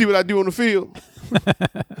Jones. You see what I do on the field?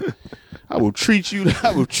 I will treat you.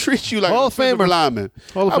 I will treat you like Hall an of offensive Famer. lineman.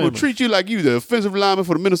 Hall of I will Famer. treat you like you, the offensive lineman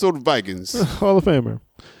for the Minnesota Vikings. Hall of Famer.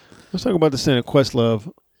 Let's talk about the Senate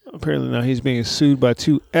Questlove. Apparently now he's being sued by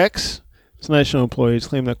two ex-Tonight Show employees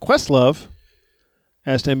claiming that Questlove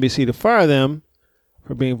asked NBC to fire them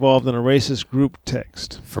for being involved in a racist group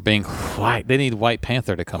text. for being white. They need White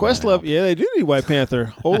Panther to come. Questlove, yeah, they do need White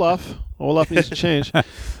Panther. Olaf needs to change.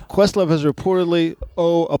 Questlove has reportedly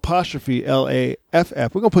O''Laff.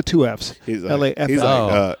 We're gonna put two F's. He's like, Laff. he's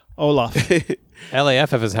like Olaf.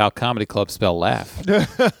 LAFF is how comedy clubs spell laugh.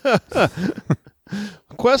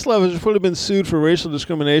 Questlove has reportedly been sued for racial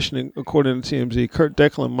discrimination, according to TMZ. Kurt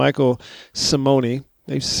Declan and Michael Simone.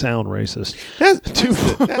 They sound racist. that's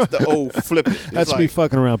the old flip. It. It's That's like, me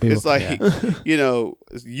fucking around people. It's like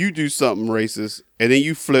you do something racist and then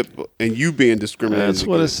you flip and you being discriminated. That's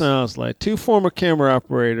what it against. sounds like. Two former camera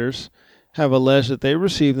operators have alleged that they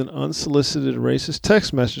received an unsolicited racist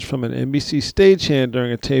text message from an NBC stagehand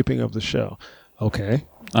during a taping of the show. Okay.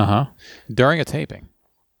 During a taping.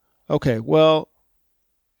 Okay. Well,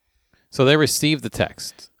 So they received the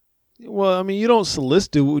text. I mean, you don't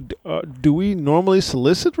solicit. Do we normally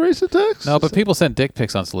solicit racist text? No, but people send dick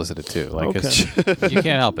pics unsolicited too. Like it's, you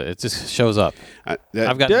can't help it. It just shows up. I've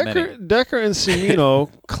got many. Decker and Cimino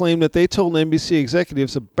claimed that they told NBC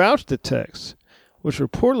executives about the text, which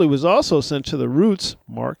reportedly was also sent to the Roots'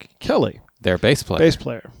 Mark Kelly, Their bass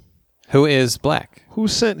player, who is black. who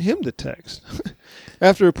sent him the text.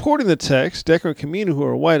 After reporting the text, Decker and Camino, who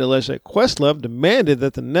are white, alleged that Questlove demanded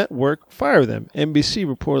that the network fire them. NBC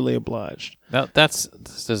reportedly obliged. Now there's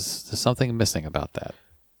something missing about that.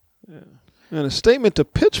 In a statement to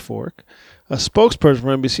Pitchfork, a spokesperson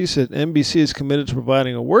for NBC said NBC is committed to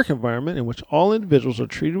providing a work environment in which all individuals are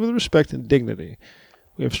treated with respect and dignity.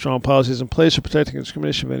 We have strong policies in place for protecting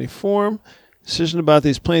discrimination of any form. Decision about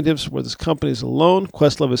these plaintiffs were this company's alone.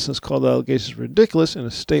 Questlove has since called the allegations ridiculous in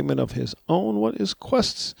a statement of his own. What is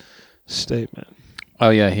Quest's statement?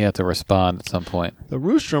 Oh yeah, he had to respond at some point. The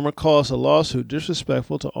Roots drummer calls the lawsuit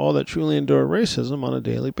disrespectful to all that truly endure racism on a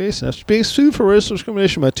daily basis. After being sued for racial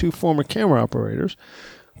discrimination by two former camera operators,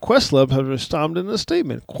 Questlove has responded in a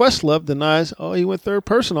statement. Questlove denies, he went third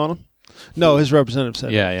person on him. No, his representative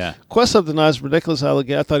said Yeah. Questlove denies ridiculous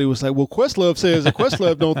allegation. I thought he was like, well, Questlove says that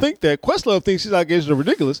Questlove don't think that. Questlove thinks these allegations are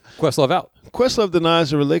ridiculous. Questlove out. Questlove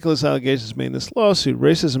denies the ridiculous allegations made in this lawsuit.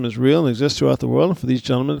 Racism is real and exists throughout the world, and for these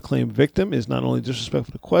gentlemen to claim victim is not only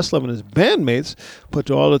disrespectful to Questlove and his bandmates, but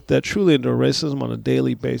to all that truly endure racism on a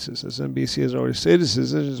daily basis. As NBC has already stated, this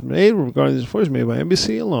decision is made regarding these reports made by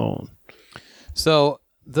NBC alone. So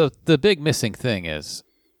the big missing thing is,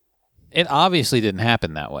 it obviously didn't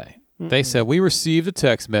happen that way. They said, we received a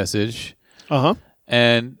text message,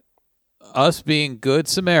 and us being good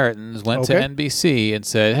Samaritans went to NBC and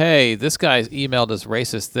said, hey, this guy's emailed us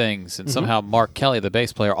racist things, and somehow Mark Kelly, the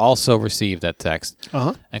bass player, also received that text.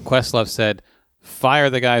 And Questlove said, fire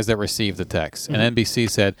the guys that received the text. And NBC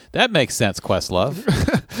said, that makes sense, Questlove.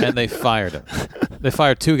 And they fired him. They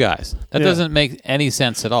fired two guys. That doesn't make any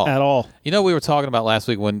sense at all. At all. You know, we were talking about last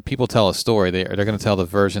week when people tell a story, they're going to tell the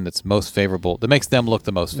version that's most favorable, that makes them look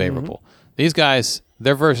the most favorable. These guys,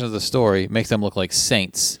 their version of the story makes them look like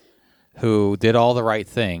saints who did all the right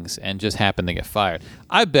things and just happened to get fired.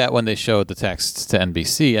 I bet when they showed the texts to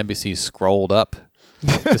NBC scrolled up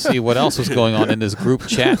to see what else was going on in this group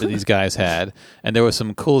chat that these guys had, and there was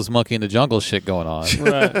some coolest monkey in the jungle shit going on.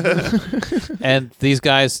 Right. And these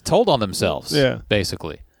guys told on themselves,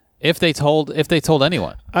 basically. If they told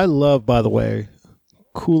anyone. I love, by the way,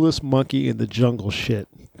 coolest monkey in the jungle shit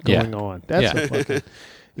going on. That's a fucking...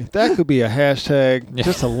 If that could be a hashtag,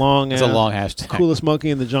 just a long it's a long hashtag. Coolest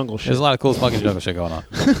monkey in the jungle shit. There's a lot of coolest monkey in the jungle shit going on.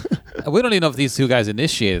 We don't even know if these two guys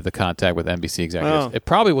initiated the contact with NBC executives. Oh. It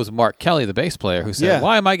probably was Mark Kelly, the bass player, who said,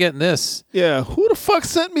 why am I getting this? Yeah, who the fuck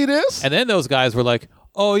sent me this? And then those guys were like,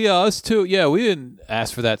 oh, yeah, us too. Yeah, we didn't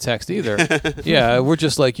ask for that text either. Yeah, we're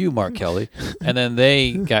just like you, Mark Kelly. And then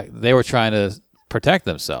they were trying to protect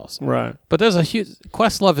themselves. Right. But there's a huge...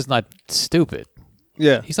 Questlove is not stupid.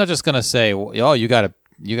 Yeah. He's not just going to say, oh, you got a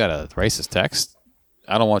racist text.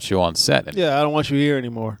 I don't want you on set anymore. Yeah, I don't want you here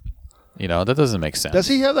anymore. You know, that doesn't make sense. Does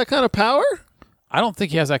he have that kind of power? I don't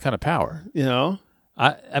think he has that kind of power. You know?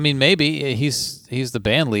 I mean, maybe he's the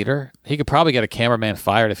band leader. He could probably get a cameraman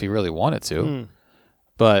fired if he really wanted to.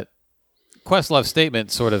 But Questlove's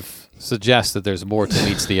statement sort of suggests that there's more to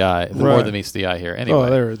meets the eye. More than meets the eye here. Anyway.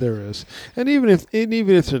 Oh, there is. And even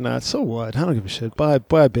if they're not, so what? I don't give a shit. Bye,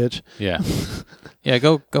 bitch. Yeah. Yeah,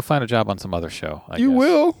 go find a job on some other show. I You guess.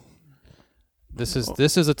 will. This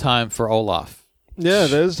is a time for Olaf. Yeah,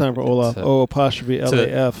 there is time for Olaf.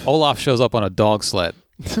 O''LAF. Olaf shows up on a dog sled.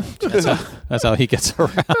 That's how he gets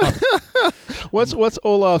around. What's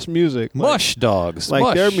Olaf's music? Mush dogs. Like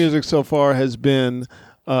Mush. their music so far has been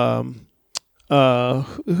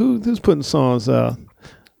who's putting songs out?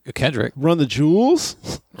 Kendrick. Run the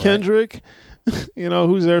Jewels? Kendrick. You know,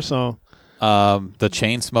 who's their song? The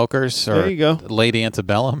Chainsmokers or There you go. Lady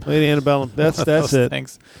Antebellum. Lady Antebellum. That's Those it.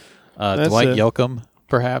 things. That's Dwight it. Yoakam,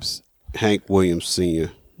 perhaps. Hank Williams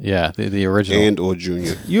Sr. Yeah, the original. and or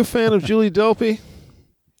Jr. You a fan of Julie Dopey?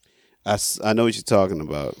 I know what you're talking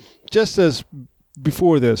about. Just as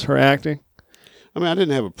before this, her acting. I mean, I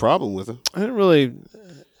didn't have a problem with her.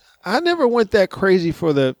 I never went that crazy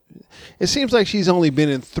for the. It seems like she's only been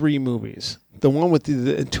in 3 movies. The one with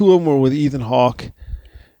the 2 of them were with Ethan Hawke,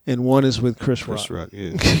 and one is with Chris Rock. Chris Rock,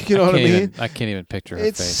 yeah. You know what I mean? I can't even picture her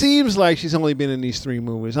It face. seems like she's only been in these 3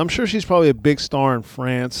 movies. I'm sure she's probably a big star in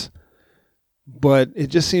France, but it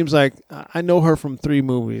just seems like I know her from 3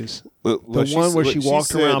 movies. Well, The one where she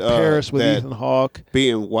walked around Paris with Ethan Hawke.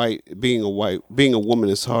 Being a woman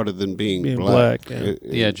is harder than being black.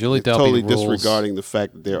 Yeah, Julie Delpy totally rules. disregarding the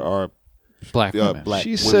fact that there are Black women. black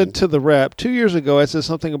She women. said to the Rap 2 years ago, I said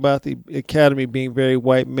something about the Academy being very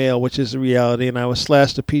white male, which is the reality, and I was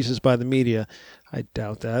slashed to pieces by the media. I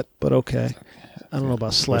doubt that, but okay. I don't know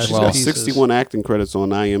about slashed She's to got pieces. 61 acting credits on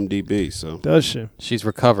IMDb. So Does she? She's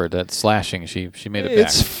recovered at slashing. She made it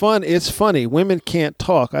It's back. fun. It's funny. Women can't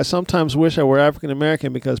talk. I sometimes wish I were African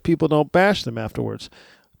American because people don't bash them afterwards.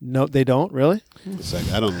 No, they don't? Really? it's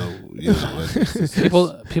like I don't know. You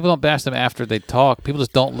know People don't bash them after they talk. People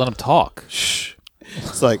just don't let them talk.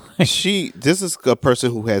 it's like this is a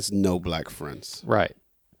person who has no black friends. Right.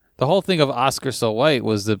 The whole thing of Oscar So White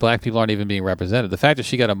was that black people aren't even being represented. The fact that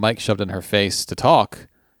she got a mic shoved in her face to talk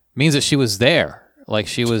means that she was there. Like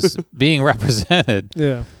she was being represented.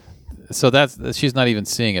 Yeah. So she's not even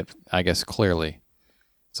seeing it, I guess, clearly.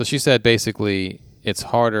 So she said basically it's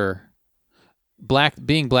harder.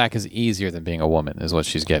 Being black is easier than being a woman is what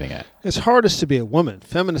she's getting at. It's hardest to be a woman.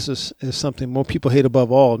 Feminist is something more people hate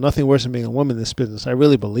above all. Nothing worse than being a woman in this business. I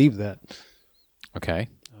really believe that. Okay.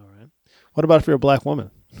 What about if you're a black woman?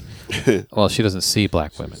 Well, she doesn't see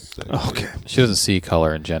black women. Okay. She doesn't see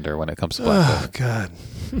color and gender when it comes to black Oh, women.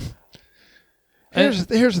 God. Here's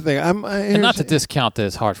the thing. And not to discount that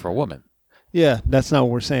it's hard for a woman. Yeah, that's not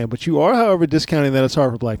what we're saying. But you are, however, discounting that it's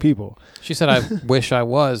hard for black people. She said, I wish I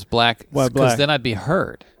was black Why because black? then I'd be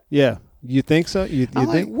heard. Yeah. You think so? You I'm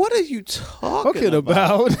like, think? what are you talking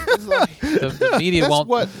about? It's like, The media won't.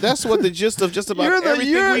 that's what the gist of just about You're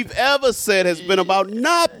everything we've ever said has been about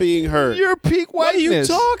not being heard. You're peak What are you whiteness.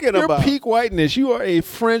 talking You're about? peak whiteness. You are a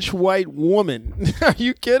French white woman. Are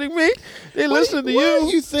you kidding me? They listen to What do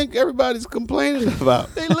you. you think everybody's complaining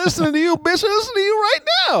about? They listening to you, bitch. They're listening to you right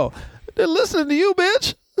now. They're listening to you,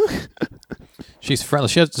 bitch. She's friendly.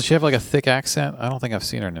 Does she have like a thick accent? I don't think I've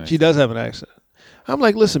seen her in anything. She does have an accent. I'm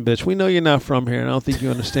like, listen, bitch, we know you're not from here, and I don't think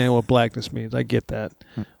you understand what blackness means. I get that.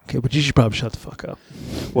 Okay, but you should probably shut the fuck up.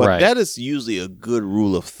 Well, Right. that is usually a good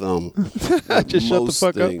rule of thumb. Just shut the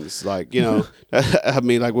fuck up. things. Like, you know, I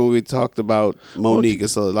mean, like when we talked about Monique,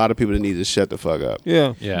 it's a lot of people that need to shut the fuck up.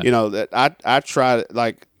 Yeah. Yeah. You know, that I try,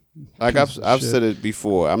 like I've shit. said it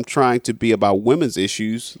before. I'm trying to be about women's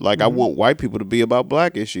issues. Like I want white people to be about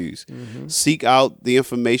black issues. Seek out the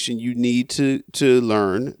information you need to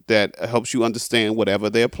learn that helps you understand whatever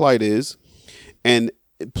their plight is, and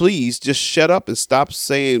please just shut up and stop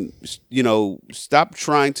saying, you know, stop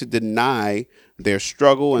trying to deny their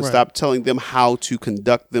struggle and Right. stop telling them how to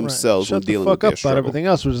conduct themselves Shut when dealing the with fuck their up about struggle. everything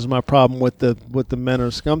else, which is my problem with the men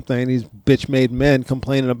are scum thing. These bitch made men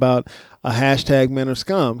complaining about a hashtag men are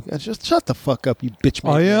scum. Just shut the fuck up, you bitch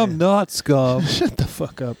made man. not scum. Shut the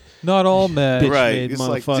fuck up. Not all men. Bitch. Right? made It's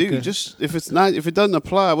like, motherfucker. dude, just if it doesn't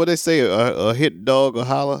apply, what they say, a hit dog or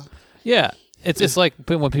holler. Yeah. It's like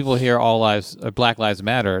when people hear Black Lives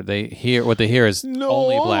Matter, they hear is No,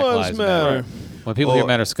 only all Black lives Lives Matter. matter. When people hear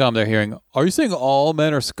men are scum, they're hearing, are you saying all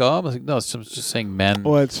men are scum? I was like, no, it's just saying men.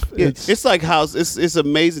 Well, It's like how it's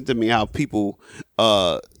amazing to me how people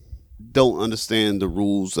don't understand the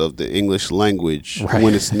rules of the English language Right.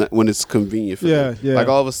 when it's convenient for them. Yeah. Like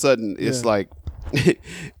all of a sudden, it's Yeah. like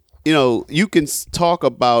you know, you can talk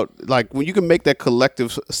about, like, when you can make that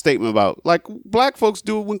collective statement about, like, black folks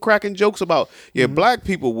do it when cracking jokes about, black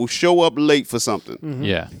people will show up late for something.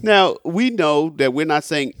 Yeah. Now, we know that we're not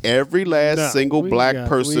saying every last single black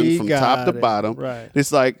person from top to bottom. Right.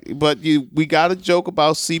 It's like, but we got a joke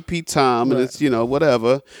about CP Tom, and it's,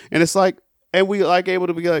 whatever. And it's like, and we like able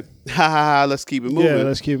to be like, ha ha ha, let's keep it moving. Yeah,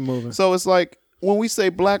 let's keep it moving. So it's like, when we say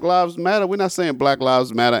Black Lives Matter, we're not saying Black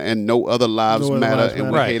Lives Matter and no other lives matter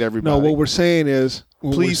and we hate everybody. No, what we're saying is,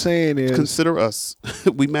 consider us.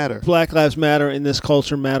 We matter. Black Lives Matter in this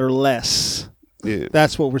culture matter less. Yeah.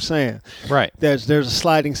 That's what we're saying. Right. There's a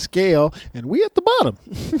sliding scale, and we at the bottom.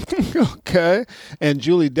 Okay? And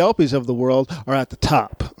Julie Delpys of the world are at the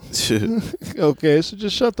top. Okay, so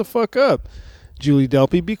just shut the fuck up. Julie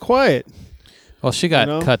Delpy, be quiet. Well, she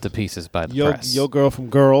got cut to pieces by the press. Your girl from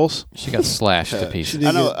Girls. She got slashed to pieces. I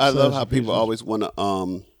know. I love how people always want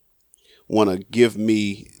to give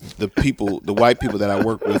me the white people that I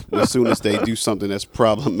work with as soon as they do something that's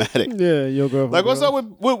problematic. Yeah, your girl from Like, what's Girls.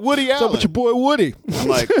 up with Woody Allen? What's up with your boy Woody? I'm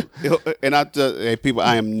like, and hey, people,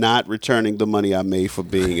 I am not returning the money I made for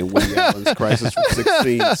being in Woody Allen's Crisis from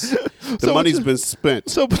 16. The money's been spent.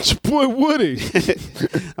 What's up with your boy Woody?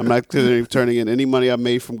 I'm not returning in any money I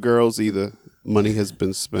made from Girls either. Money has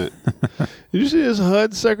been spent. Did you see this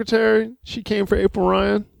HUD secretary? She came for April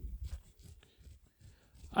Ryan.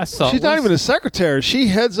 I saw. She's not even a secretary. She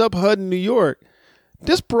heads up HUD in New York.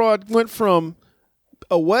 This broad went from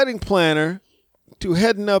a wedding planner to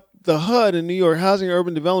heading up the HUD in New York, Housing and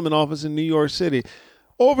Urban Development Office in New York City,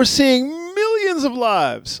 overseeing millions of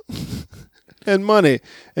lives and money.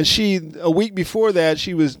 And a week before that,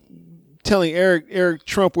 she was telling Eric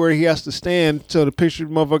Trump where he has to stand so the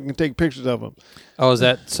motherfucker can take pictures of him. Oh, is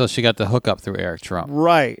that so? She got the hookup through Eric Trump.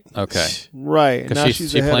 Right. Okay. Right. Because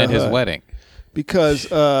she planned his wedding. Because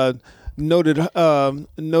noted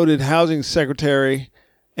housing secretary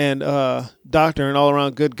and doctor and all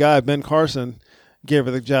around good guy Ben Carson gave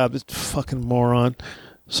her the job. This fucking moron.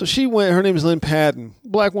 So she went. Her name is Lynn Patton,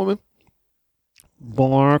 black woman,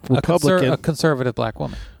 black Republican, a conservative black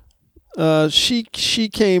woman. She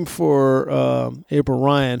came for April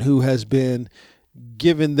Ryan, who has been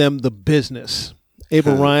giving them the business.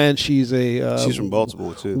 April Ryan, she's from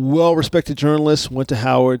Baltimore too. Well-respected journalist. Went to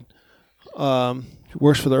Howard.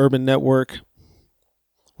 Works for the Urban Network,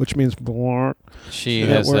 which means black. She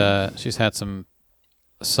has. She's had some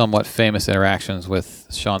somewhat famous interactions with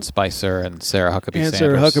Sean Spicer and Sarah Huckabee Sanders.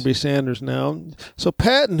 Sarah Huckabee Sanders now. So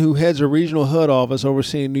Patton, who heads a regional HUD office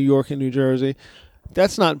overseeing New York and New Jersey.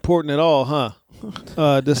 That's not important at all, huh?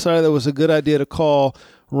 Decided it was a good idea to call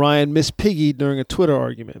Ryan Miss Piggy during a Twitter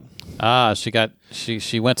argument.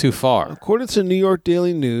 She went too far. According to New York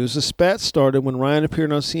Daily News, the spat started when Ryan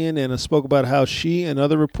appeared on CNN and spoke about how she and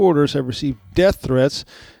other reporters have received death threats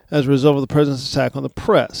as a result of the president's attack on the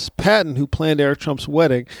press. Patton, who planned Eric Trump's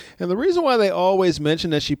wedding, and the reason why they always mention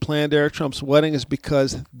that she planned Eric Trump's wedding is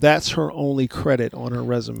because that's her only credit on her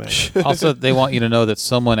resume. Also, they want you to know that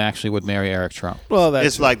someone actually would marry Eric Trump. Well,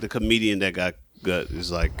 it's like the comedian that got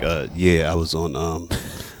is like, I was on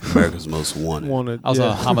America's Most Wanted. I was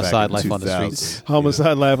on Homicide Life on the Streets.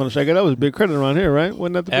 Homicide Life on the Streets. That was a big credit around here, right?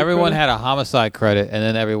 Wasn't that the big everyone credit? had a homicide credit, and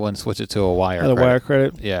then everyone switched it to a wire. Had a wire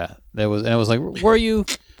credit. Yeah, there was, and it was like, were you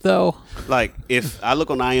though? Like, if I look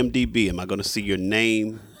on IMDb, am I going to see your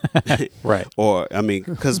name? Right. Or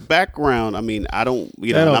because background, I don't,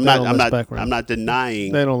 I'm not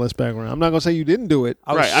denying. They don't list background. I'm not going to say you didn't do it.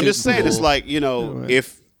 Right. I'm just saying, it's like,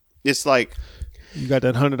 if it's like. You got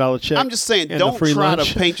that $100 check. I'm just saying, don't try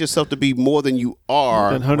to paint yourself to be more than you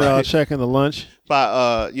are. That $100 check and the lunch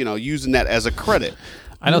by using that as a credit.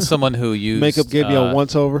 I know someone who used makeup gave you a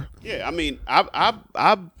once over. Yeah,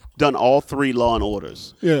 I've done all 3 Law and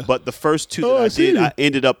Orders. Yeah, but the first 2 that I did, I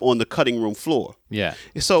ended up on the cutting room floor. Yeah.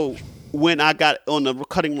 So when I got on the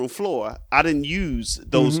cutting room floor, I didn't use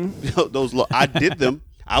those those. I did them.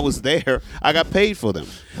 I was there. I got paid for them.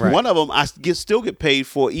 Right. One of them I still get paid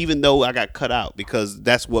for, even though I got cut out, because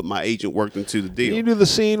that's what my agent worked into the deal. Can you do the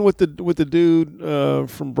scene with the dude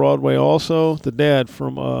from Broadway, also the dad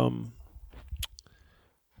from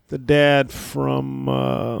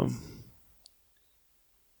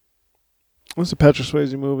what's the Patrick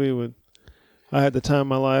Swayze movie with I Had the Time of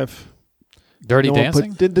My Life? Dirty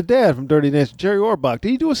Dancing? Did the dad from Dirty Dancing, Jerry Orbach. Did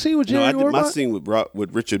he do a scene with Jerry Orbach? No, I did my scene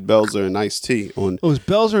with Richard Belzer and Ice-T on. Oh, it was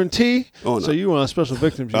Belzer and T? Oh, no. So you were on Special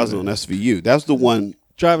Victims. I was on SVU. That was the one.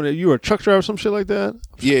 Driving it. You were a truck driver or some shit like that?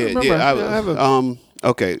 Yeah.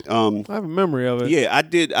 Okay. I have a memory of it. Yeah, I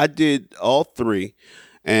did all 3.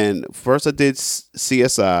 And first I did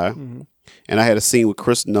CSI, and I had a scene with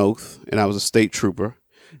Chris Noth, and I was a state trooper.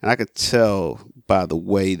 And I could tell by the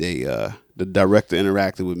way the director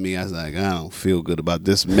interacted with me. I was like, I don't feel good about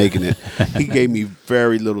this making it. He gave me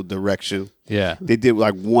very little direction. Yeah. They did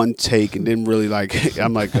like one take and didn't really like.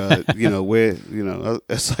 I'm like, where,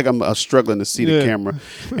 it's like I'm struggling to see the camera.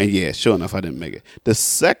 And yeah, sure enough, I didn't make it. The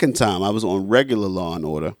second time I was on regular Law and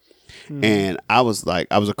Order, and I was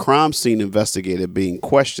a crime scene investigator being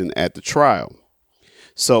questioned at the trial.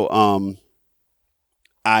 So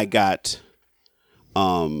I got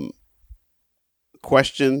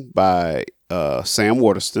questioned by Sam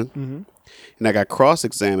Waterston, and I got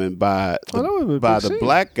cross-examined by the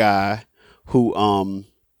black guy who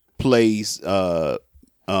plays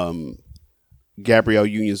Gabrielle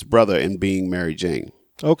Union's brother in Being Mary Jane.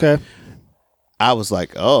 Okay. I was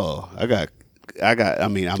like, oh, I'm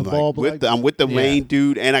with the main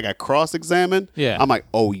dude, and I got cross-examined. Yeah. I'm like,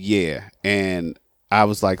 oh yeah, and I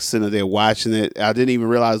was like sitting there watching it. I didn't even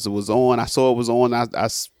realize it was on. I saw it was on. I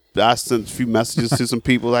sent a few messages to some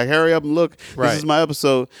people like, hurry up and look. This is my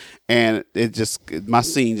episode. And my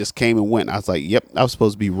scene just came and went. I was like, yep, I was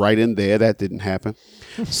supposed to be right in there. That didn't happen.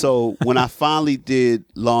 So when I finally did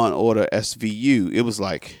Law and Order SVU, it was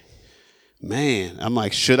like, man, I'm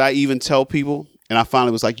like, should I even tell people? And I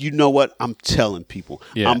finally was like, you know what? I'm telling people.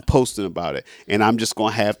 Yeah. I'm posting about it. And I'm just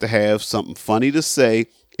going to have something funny to say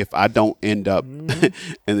if I don't end up in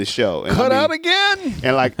the show. And Cut out again.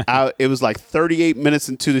 And it was like 38 minutes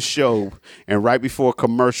into the show, and right before a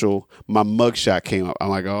commercial, my mugshot came up. I'm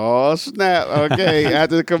like, oh snap! Okay,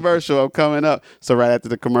 after the commercial, I'm coming up. So right after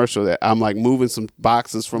the commercial, I'm like moving some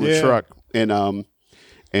boxes from a truck, and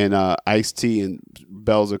Ice-T and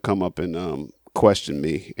Belzer come up and question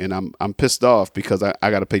me, and I'm pissed off because I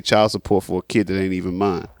got to pay child support for a kid that ain't even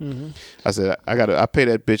mine. I said I pay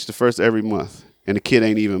that bitch the first every month. And the kid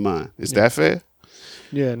ain't even mine. Is that fair?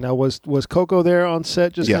 Yeah. Now, was Coco there on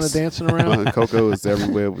set just kind of dancing around? Coco is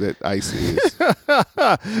everywhere that Ice is.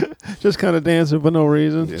 Just kind of dancing for no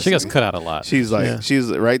reason. Yes, she gets cut out a lot. She's like, she's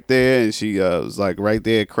right there, and she was like right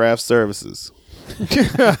there at Craft Services.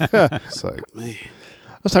 It's like, man.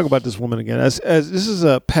 Let's talk about this woman again. As this is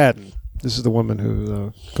Patton. This is the woman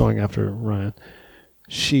who's going after Ryan.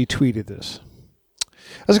 She tweeted this.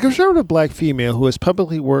 As a conservative black female who has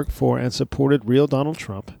publicly worked for and supported real Donald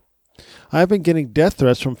Trump, I have been getting death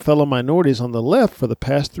threats from fellow minorities on the left for the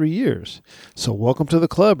past 3 years. So welcome to the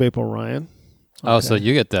club, April Ryan. Okay. Oh, so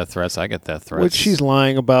you get death threats. I get death threats. Which she's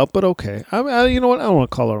lying about, but okay. You know what? I don't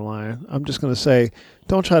want to call her lying. I'm just going to say,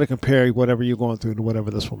 don't try to compare whatever you're going through to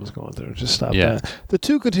whatever this woman's going through. Just stop that. The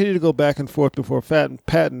two continue to go back and forth before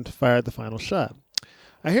Patton fired the final shot.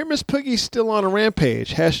 I hear Miss Piggy's still on a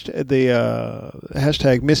rampage.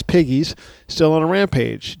 Hashtag Miss Piggy's still on a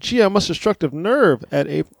rampage. Gee, I must have struck a nerve at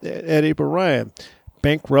April Ryan,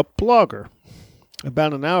 bankrupt blogger.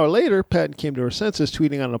 About an hour later, Patton came to her senses,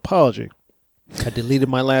 tweeting out an apology. I deleted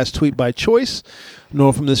my last tweet by choice. No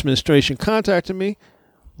one from this administration contacted me.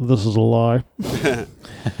 This is a lie.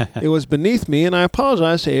 It was beneath me, and I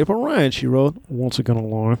apologize to April Ryan, she wrote. Once again, a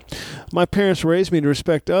lie. My parents raised me to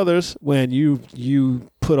respect others. When you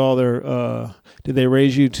put all their... did they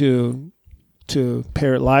raise you to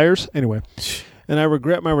parrot liars? Anyway. And I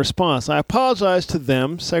regret my response. I apologize to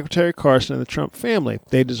them, Secretary Carson, and the Trump family.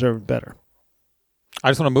 They deserved better. I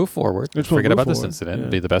just want to move forward. Forget about this incident.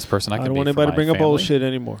 Be the best person I can be. I don't want anybody to bring up bullshit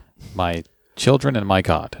anymore. My children and my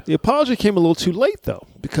God. The apology came a little too late, though,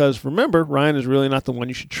 because remember, Ryan is really not the one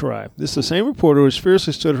you should try. This is the same reporter who has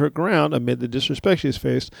fiercely stood her ground amid the disrespect she has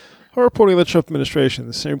faced, her reporting of the Trump administration.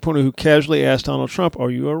 The same reporter who casually asked Donald Trump,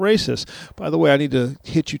 "Are you a racist?" By the way, I need to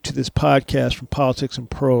hit you to this podcast from Politics and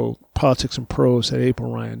Prose that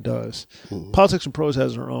April Ryan does. Mm-hmm. Politics and Prose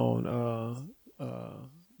has her own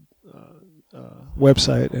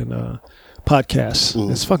website and podcasts.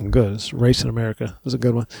 Mm-hmm. It's fucking good. It's Race in America. It's a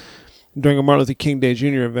good one. During a Martin Luther King Day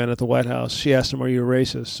Jr. event at the White House, she asked him, "Are you a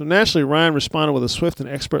racist?" So naturally, Ryan responded with a swift and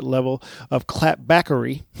expert level of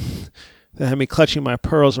clapbackery that had me clutching my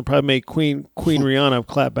pearls and probably made Queen Rihanna of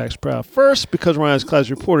clapbacks proud. First, because Ryan's class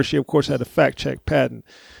reporter, she of course had to fact check Patton.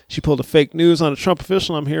 She pulled a fake news on a Trump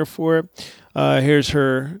official. I'm here for it. Here's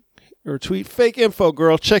her tweet. "Fake info,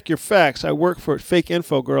 girl. Check your facts. I work for it. Fake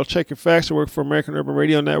info, girl. Check your facts. I work for American Urban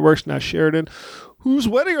Radio Networks." Now, Sheridan, whose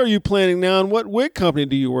wedding are you planning now, and what wig company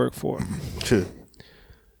do you work for?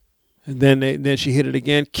 And then she hit it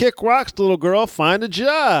again. "Kick rocks, little girl. Find a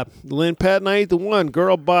job. Lynn Patton, I ain't the one.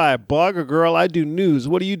 Girl, bye. Blogger, girl, I do news.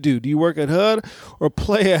 What do? Do you work at HUD or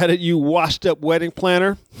play at it, you washed-up wedding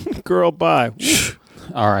planner? Girl, bye."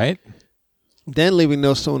 All right. Then, leaving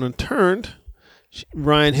no stone unturned,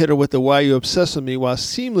 Ryan hit her with the "Why you obsessed with me," while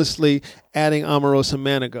seamlessly adding Omarosa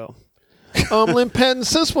Manigault. Lynn Patton,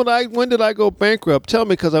 when did I go bankrupt? Tell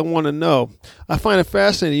me, because I want to know. I find it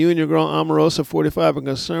fascinating. You and your girl Omarosa, 45, are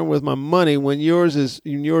concerned with my money when yours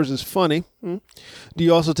is funny. Do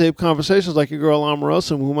you also tape conversations like your girl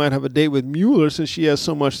Omarosa, who might have a date with Mueller since she has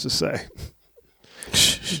so much to say?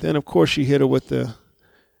 Then, of course, she hit her with the,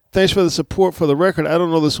 thanks for the support. For the record, I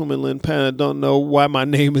don't know this woman, Lynn Patton. I don't know why my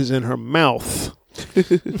name is in her mouth.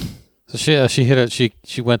 So she hit it.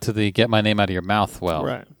 She went to the get my name out of your mouth. Well,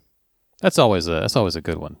 Right. That's always a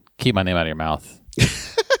good one. Keep my name out of your mouth.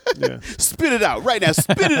 Yeah. Spit it out right now.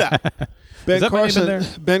 Spit it out.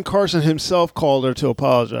 Ben Carson himself called her to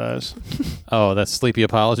apologize. Oh, that's sleepy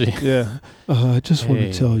apology. Yeah. I just want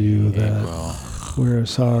to tell you that April, we're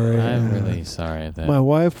sorry. I'm really sorry that. My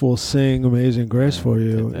wife will sing Amazing Grace for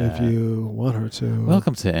you did if that. you want her to.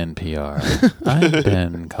 Welcome to NPR. I'm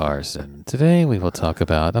Ben Carson. Today we will talk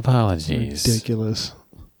about apologies. Ridiculous.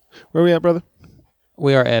 Where are we at, brother?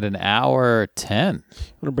 We are at an hour 10. Want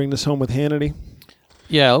to bring this home with Hannity?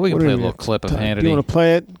 Yeah, we can What do play a we little got? clip of Do Hannity. you want to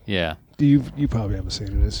play it? Yeah. You probably haven't seen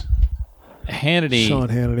it. It's Hannity. Sean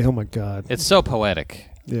Hannity. Oh my God. It's so poetic.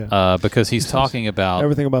 Yeah. Because he's talking about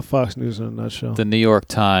Everything about Fox News in a nutshell. the New York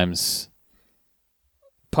Times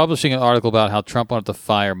publishing an article about how Trump wanted to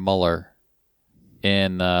fire Mueller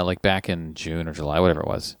in back in June or July, whatever it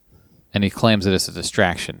was. And he claims that it's a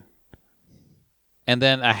distraction. And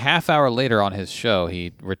then a half hour later on his show,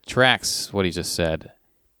 he retracts what he just said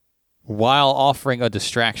while offering a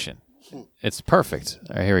distraction. It's perfect.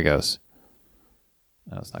 All right, here he goes.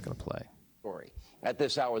 No, it's not going to play. At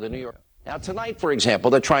this hour, the New York... Now, tonight, for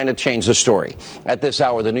example, they're trying to change the story. At this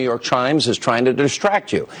hour, the New York Times is trying to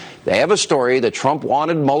distract you. They have a story that Trump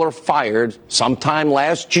wanted Mueller fired sometime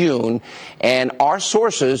last June, and our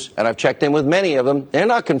sources, and I've checked in with many of them, they're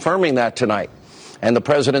not confirming that tonight. And the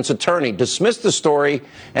president's attorney dismissed the story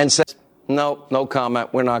and said, no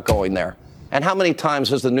comment, we're not going there. And how many times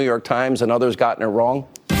has the New York Times and others gotten it wrong?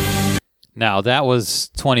 Now, that was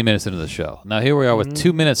 20 minutes into the show. Now, here we are with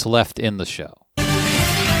 2 minutes left in the show.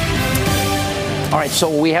 All right,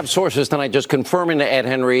 so we have sources tonight just confirming to Ed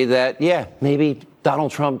Henry that, yeah, maybe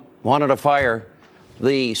Donald Trump wanted to fire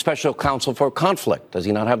the special counsel for conflict. Does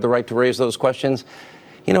he not have the right to raise those questions?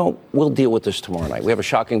 You know, we'll deal with this tomorrow night. We have a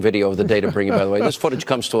shocking video of the day to bring you, by the way. This footage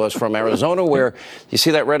comes to us from Arizona, where you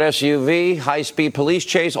see that red SUV, high-speed police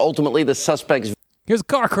chase. Ultimately, the suspects... Here's a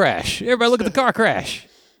car crash. Everybody look at the car crash.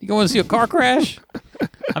 You going to see a car crash?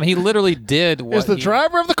 I mean, he literally did what Is the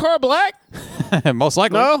driver of the car black? Most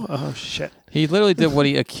likely. No? Oh, shit. He literally did what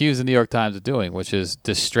he accused the New York Times of doing, which is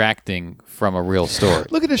distracting from a real story.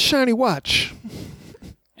 Look at this shiny watch.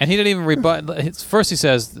 And he didn't even rebut. First he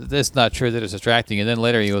says, it's not true that it's distracting. And then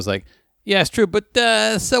later he was like, yeah, it's true, but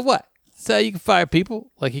so what? So you can fire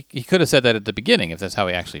people? Like, he could have said that at the beginning if that's how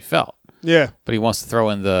he actually felt. Yeah. But he wants to throw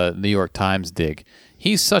in the New York Times dig.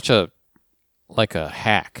 He's such a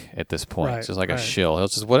hack at this point. Right, Just like a right. shill.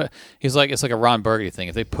 He's like, it's like a Ron Burgundy thing.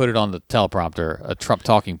 If they put it on the teleprompter, a Trump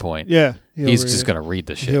talking point, Yeah. he's just going to read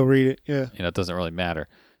the shit. He'll read it, yeah. You know, it doesn't really matter.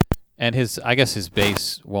 And I guess his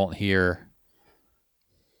base won't hear.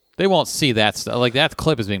 They won't see that stuff. Like, that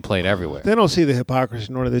clip is being played everywhere. They don't see the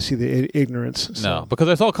hypocrisy, nor do they see the ignorance. So. No, because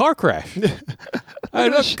I saw a car crash. I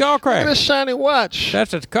look, car Look at this crash. shiny watch.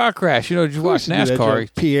 That's a car crash. You know, did you watch Of course you do that, NASCAR?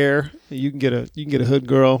 Joe. Pierre, you can get a hood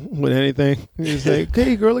girl with anything. You say,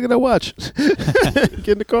 "Hey, girl, look at that watch. Get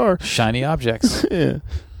in the car." Shiny objects. Yeah.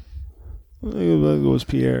 It was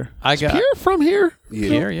Pierre. I Is got- Pierre from here. Yeah.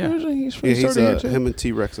 Pierre, yeah. He's from Yeah, he's started here, too. him and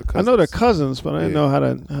T-Rex are I cousins. know they're cousins, but I didn't Yeah. know how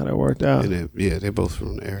that worked out. And they're both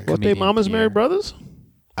from the area. What, they Comedian mamas Pierre. married brothers?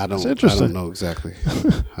 I That's don't interesting. know exactly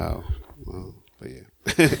how. But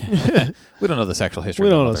yeah. We don't know the sexual history. We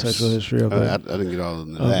of don't know the the mothers. sexual history of I that didn't get all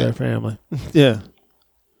into of their that. family. Yeah.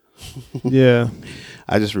 Yeah.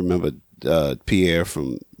 I just remember Pierre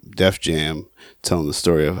from Def Jam telling the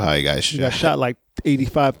story of how he got She got shot. shot like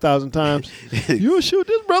 85,000 times. You will shoot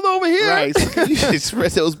this brother over here. Right. So can you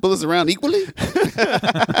spread those bullets around equally?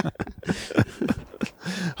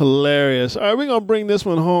 Hilarious. All right, we're going to bring this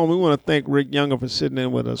one home. We want to thank Rick Younger for sitting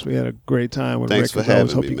in with us. We had a great time with Thanks Rick. for As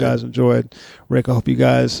always, having hope me, you man. guys enjoyed. Rick, I hope you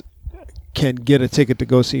guys can get a ticket to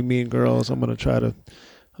go see Mean Girls. I'm going to try to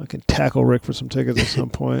I can tackle Rick for some tickets at some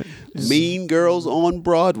point. Mean Girls on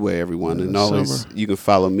Broadway, everyone. And Summer. always, you can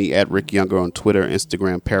follow me at Rick Younger on Twitter,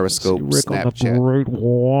 Instagram, Periscope, Rick on the Snapchat. Great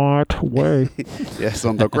White Way. Yes,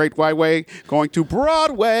 on the Great White Way, going to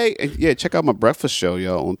Broadway. And yeah, check out my breakfast show,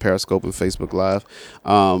 y'all, on Periscope and Facebook Live.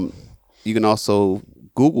 You can also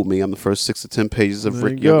Google me. I'm the first 6 to 10 pages of There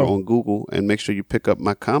Rick you Younger go. on Google, and make sure you pick up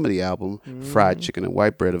my comedy album, Fried Chicken and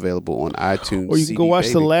White Bread, available on iTunes. Or you can go CD watch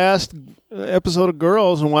the Baby. last episode of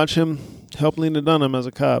Girls and watch him help Lena Dunham as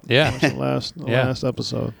a cop. Yeah. Watch the last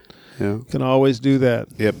episode. Yeah. You can always do that.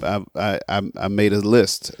 Yep, I made a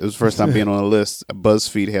list. It was the first time being on a list.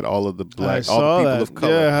 BuzzFeed had all of the black, all the people of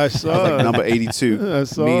color. Yeah, I I was saw like that. number 82. I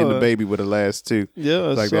saw Me and that. the baby were the last two. Yeah,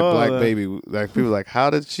 I like saw that black that. baby. Like people were like, how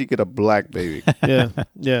did she get a black baby? Yeah.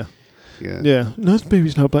 Yeah. No, this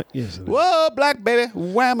baby's not black. Yes. it is. Whoa, black baby,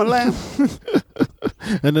 wham a lamb.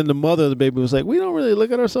 And then the mother of the baby was like, "We don't really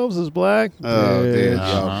look at ourselves as black." Oh, there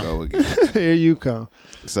Yeah. y'all go again. Here you come.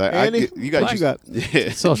 So Andy, you got what you got?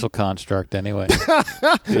 Yeah. Social construct, anyway.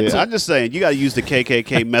 Yeah, I'm just saying, you got to use the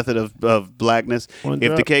KKK method of blackness. One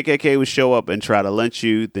If the drop. KKK would show up and try to lynch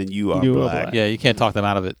you, then you are You are black. black. Yeah, you can't talk them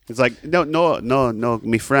out of it. It's like, no,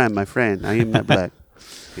 my friend, I am not black.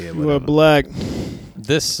 Yeah, You are black.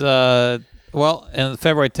 This, well, on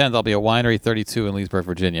February 10th, I'll be at Winery 32 in Leesburg,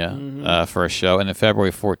 Virginia, for a show. And on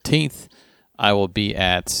February 14th, I will be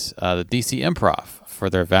at the DC Improv for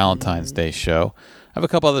their Valentine's Day show. I have a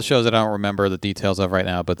couple other shows that I don't remember the details of right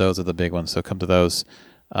now, but those are the big ones. So come to those.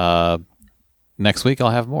 Next week,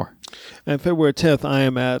 I'll have more. And February 10th, I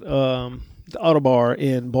am at the Auto Bar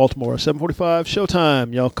in Baltimore, 7:45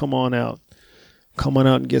 showtime. Y'all come on out. Come on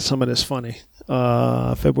out and get some of this funny.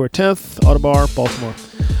 February 10th, Auto Bar, Baltimore.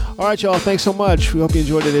 All right, y'all. Thanks so much. We hope you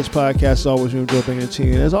enjoyed today's podcast. As always, we enjoy bringing it to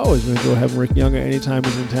you. And as always, we enjoy having Rick Younger. Anytime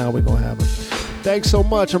he's in town, we're going to have him. Thanks so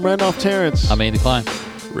much. I'm Randolph Terrence. I'm Andy Klein.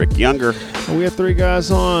 Rick Younger. And we have 3 guys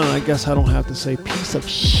on. I guess I don't have to say piece of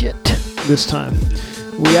shit this time.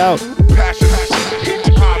 We out.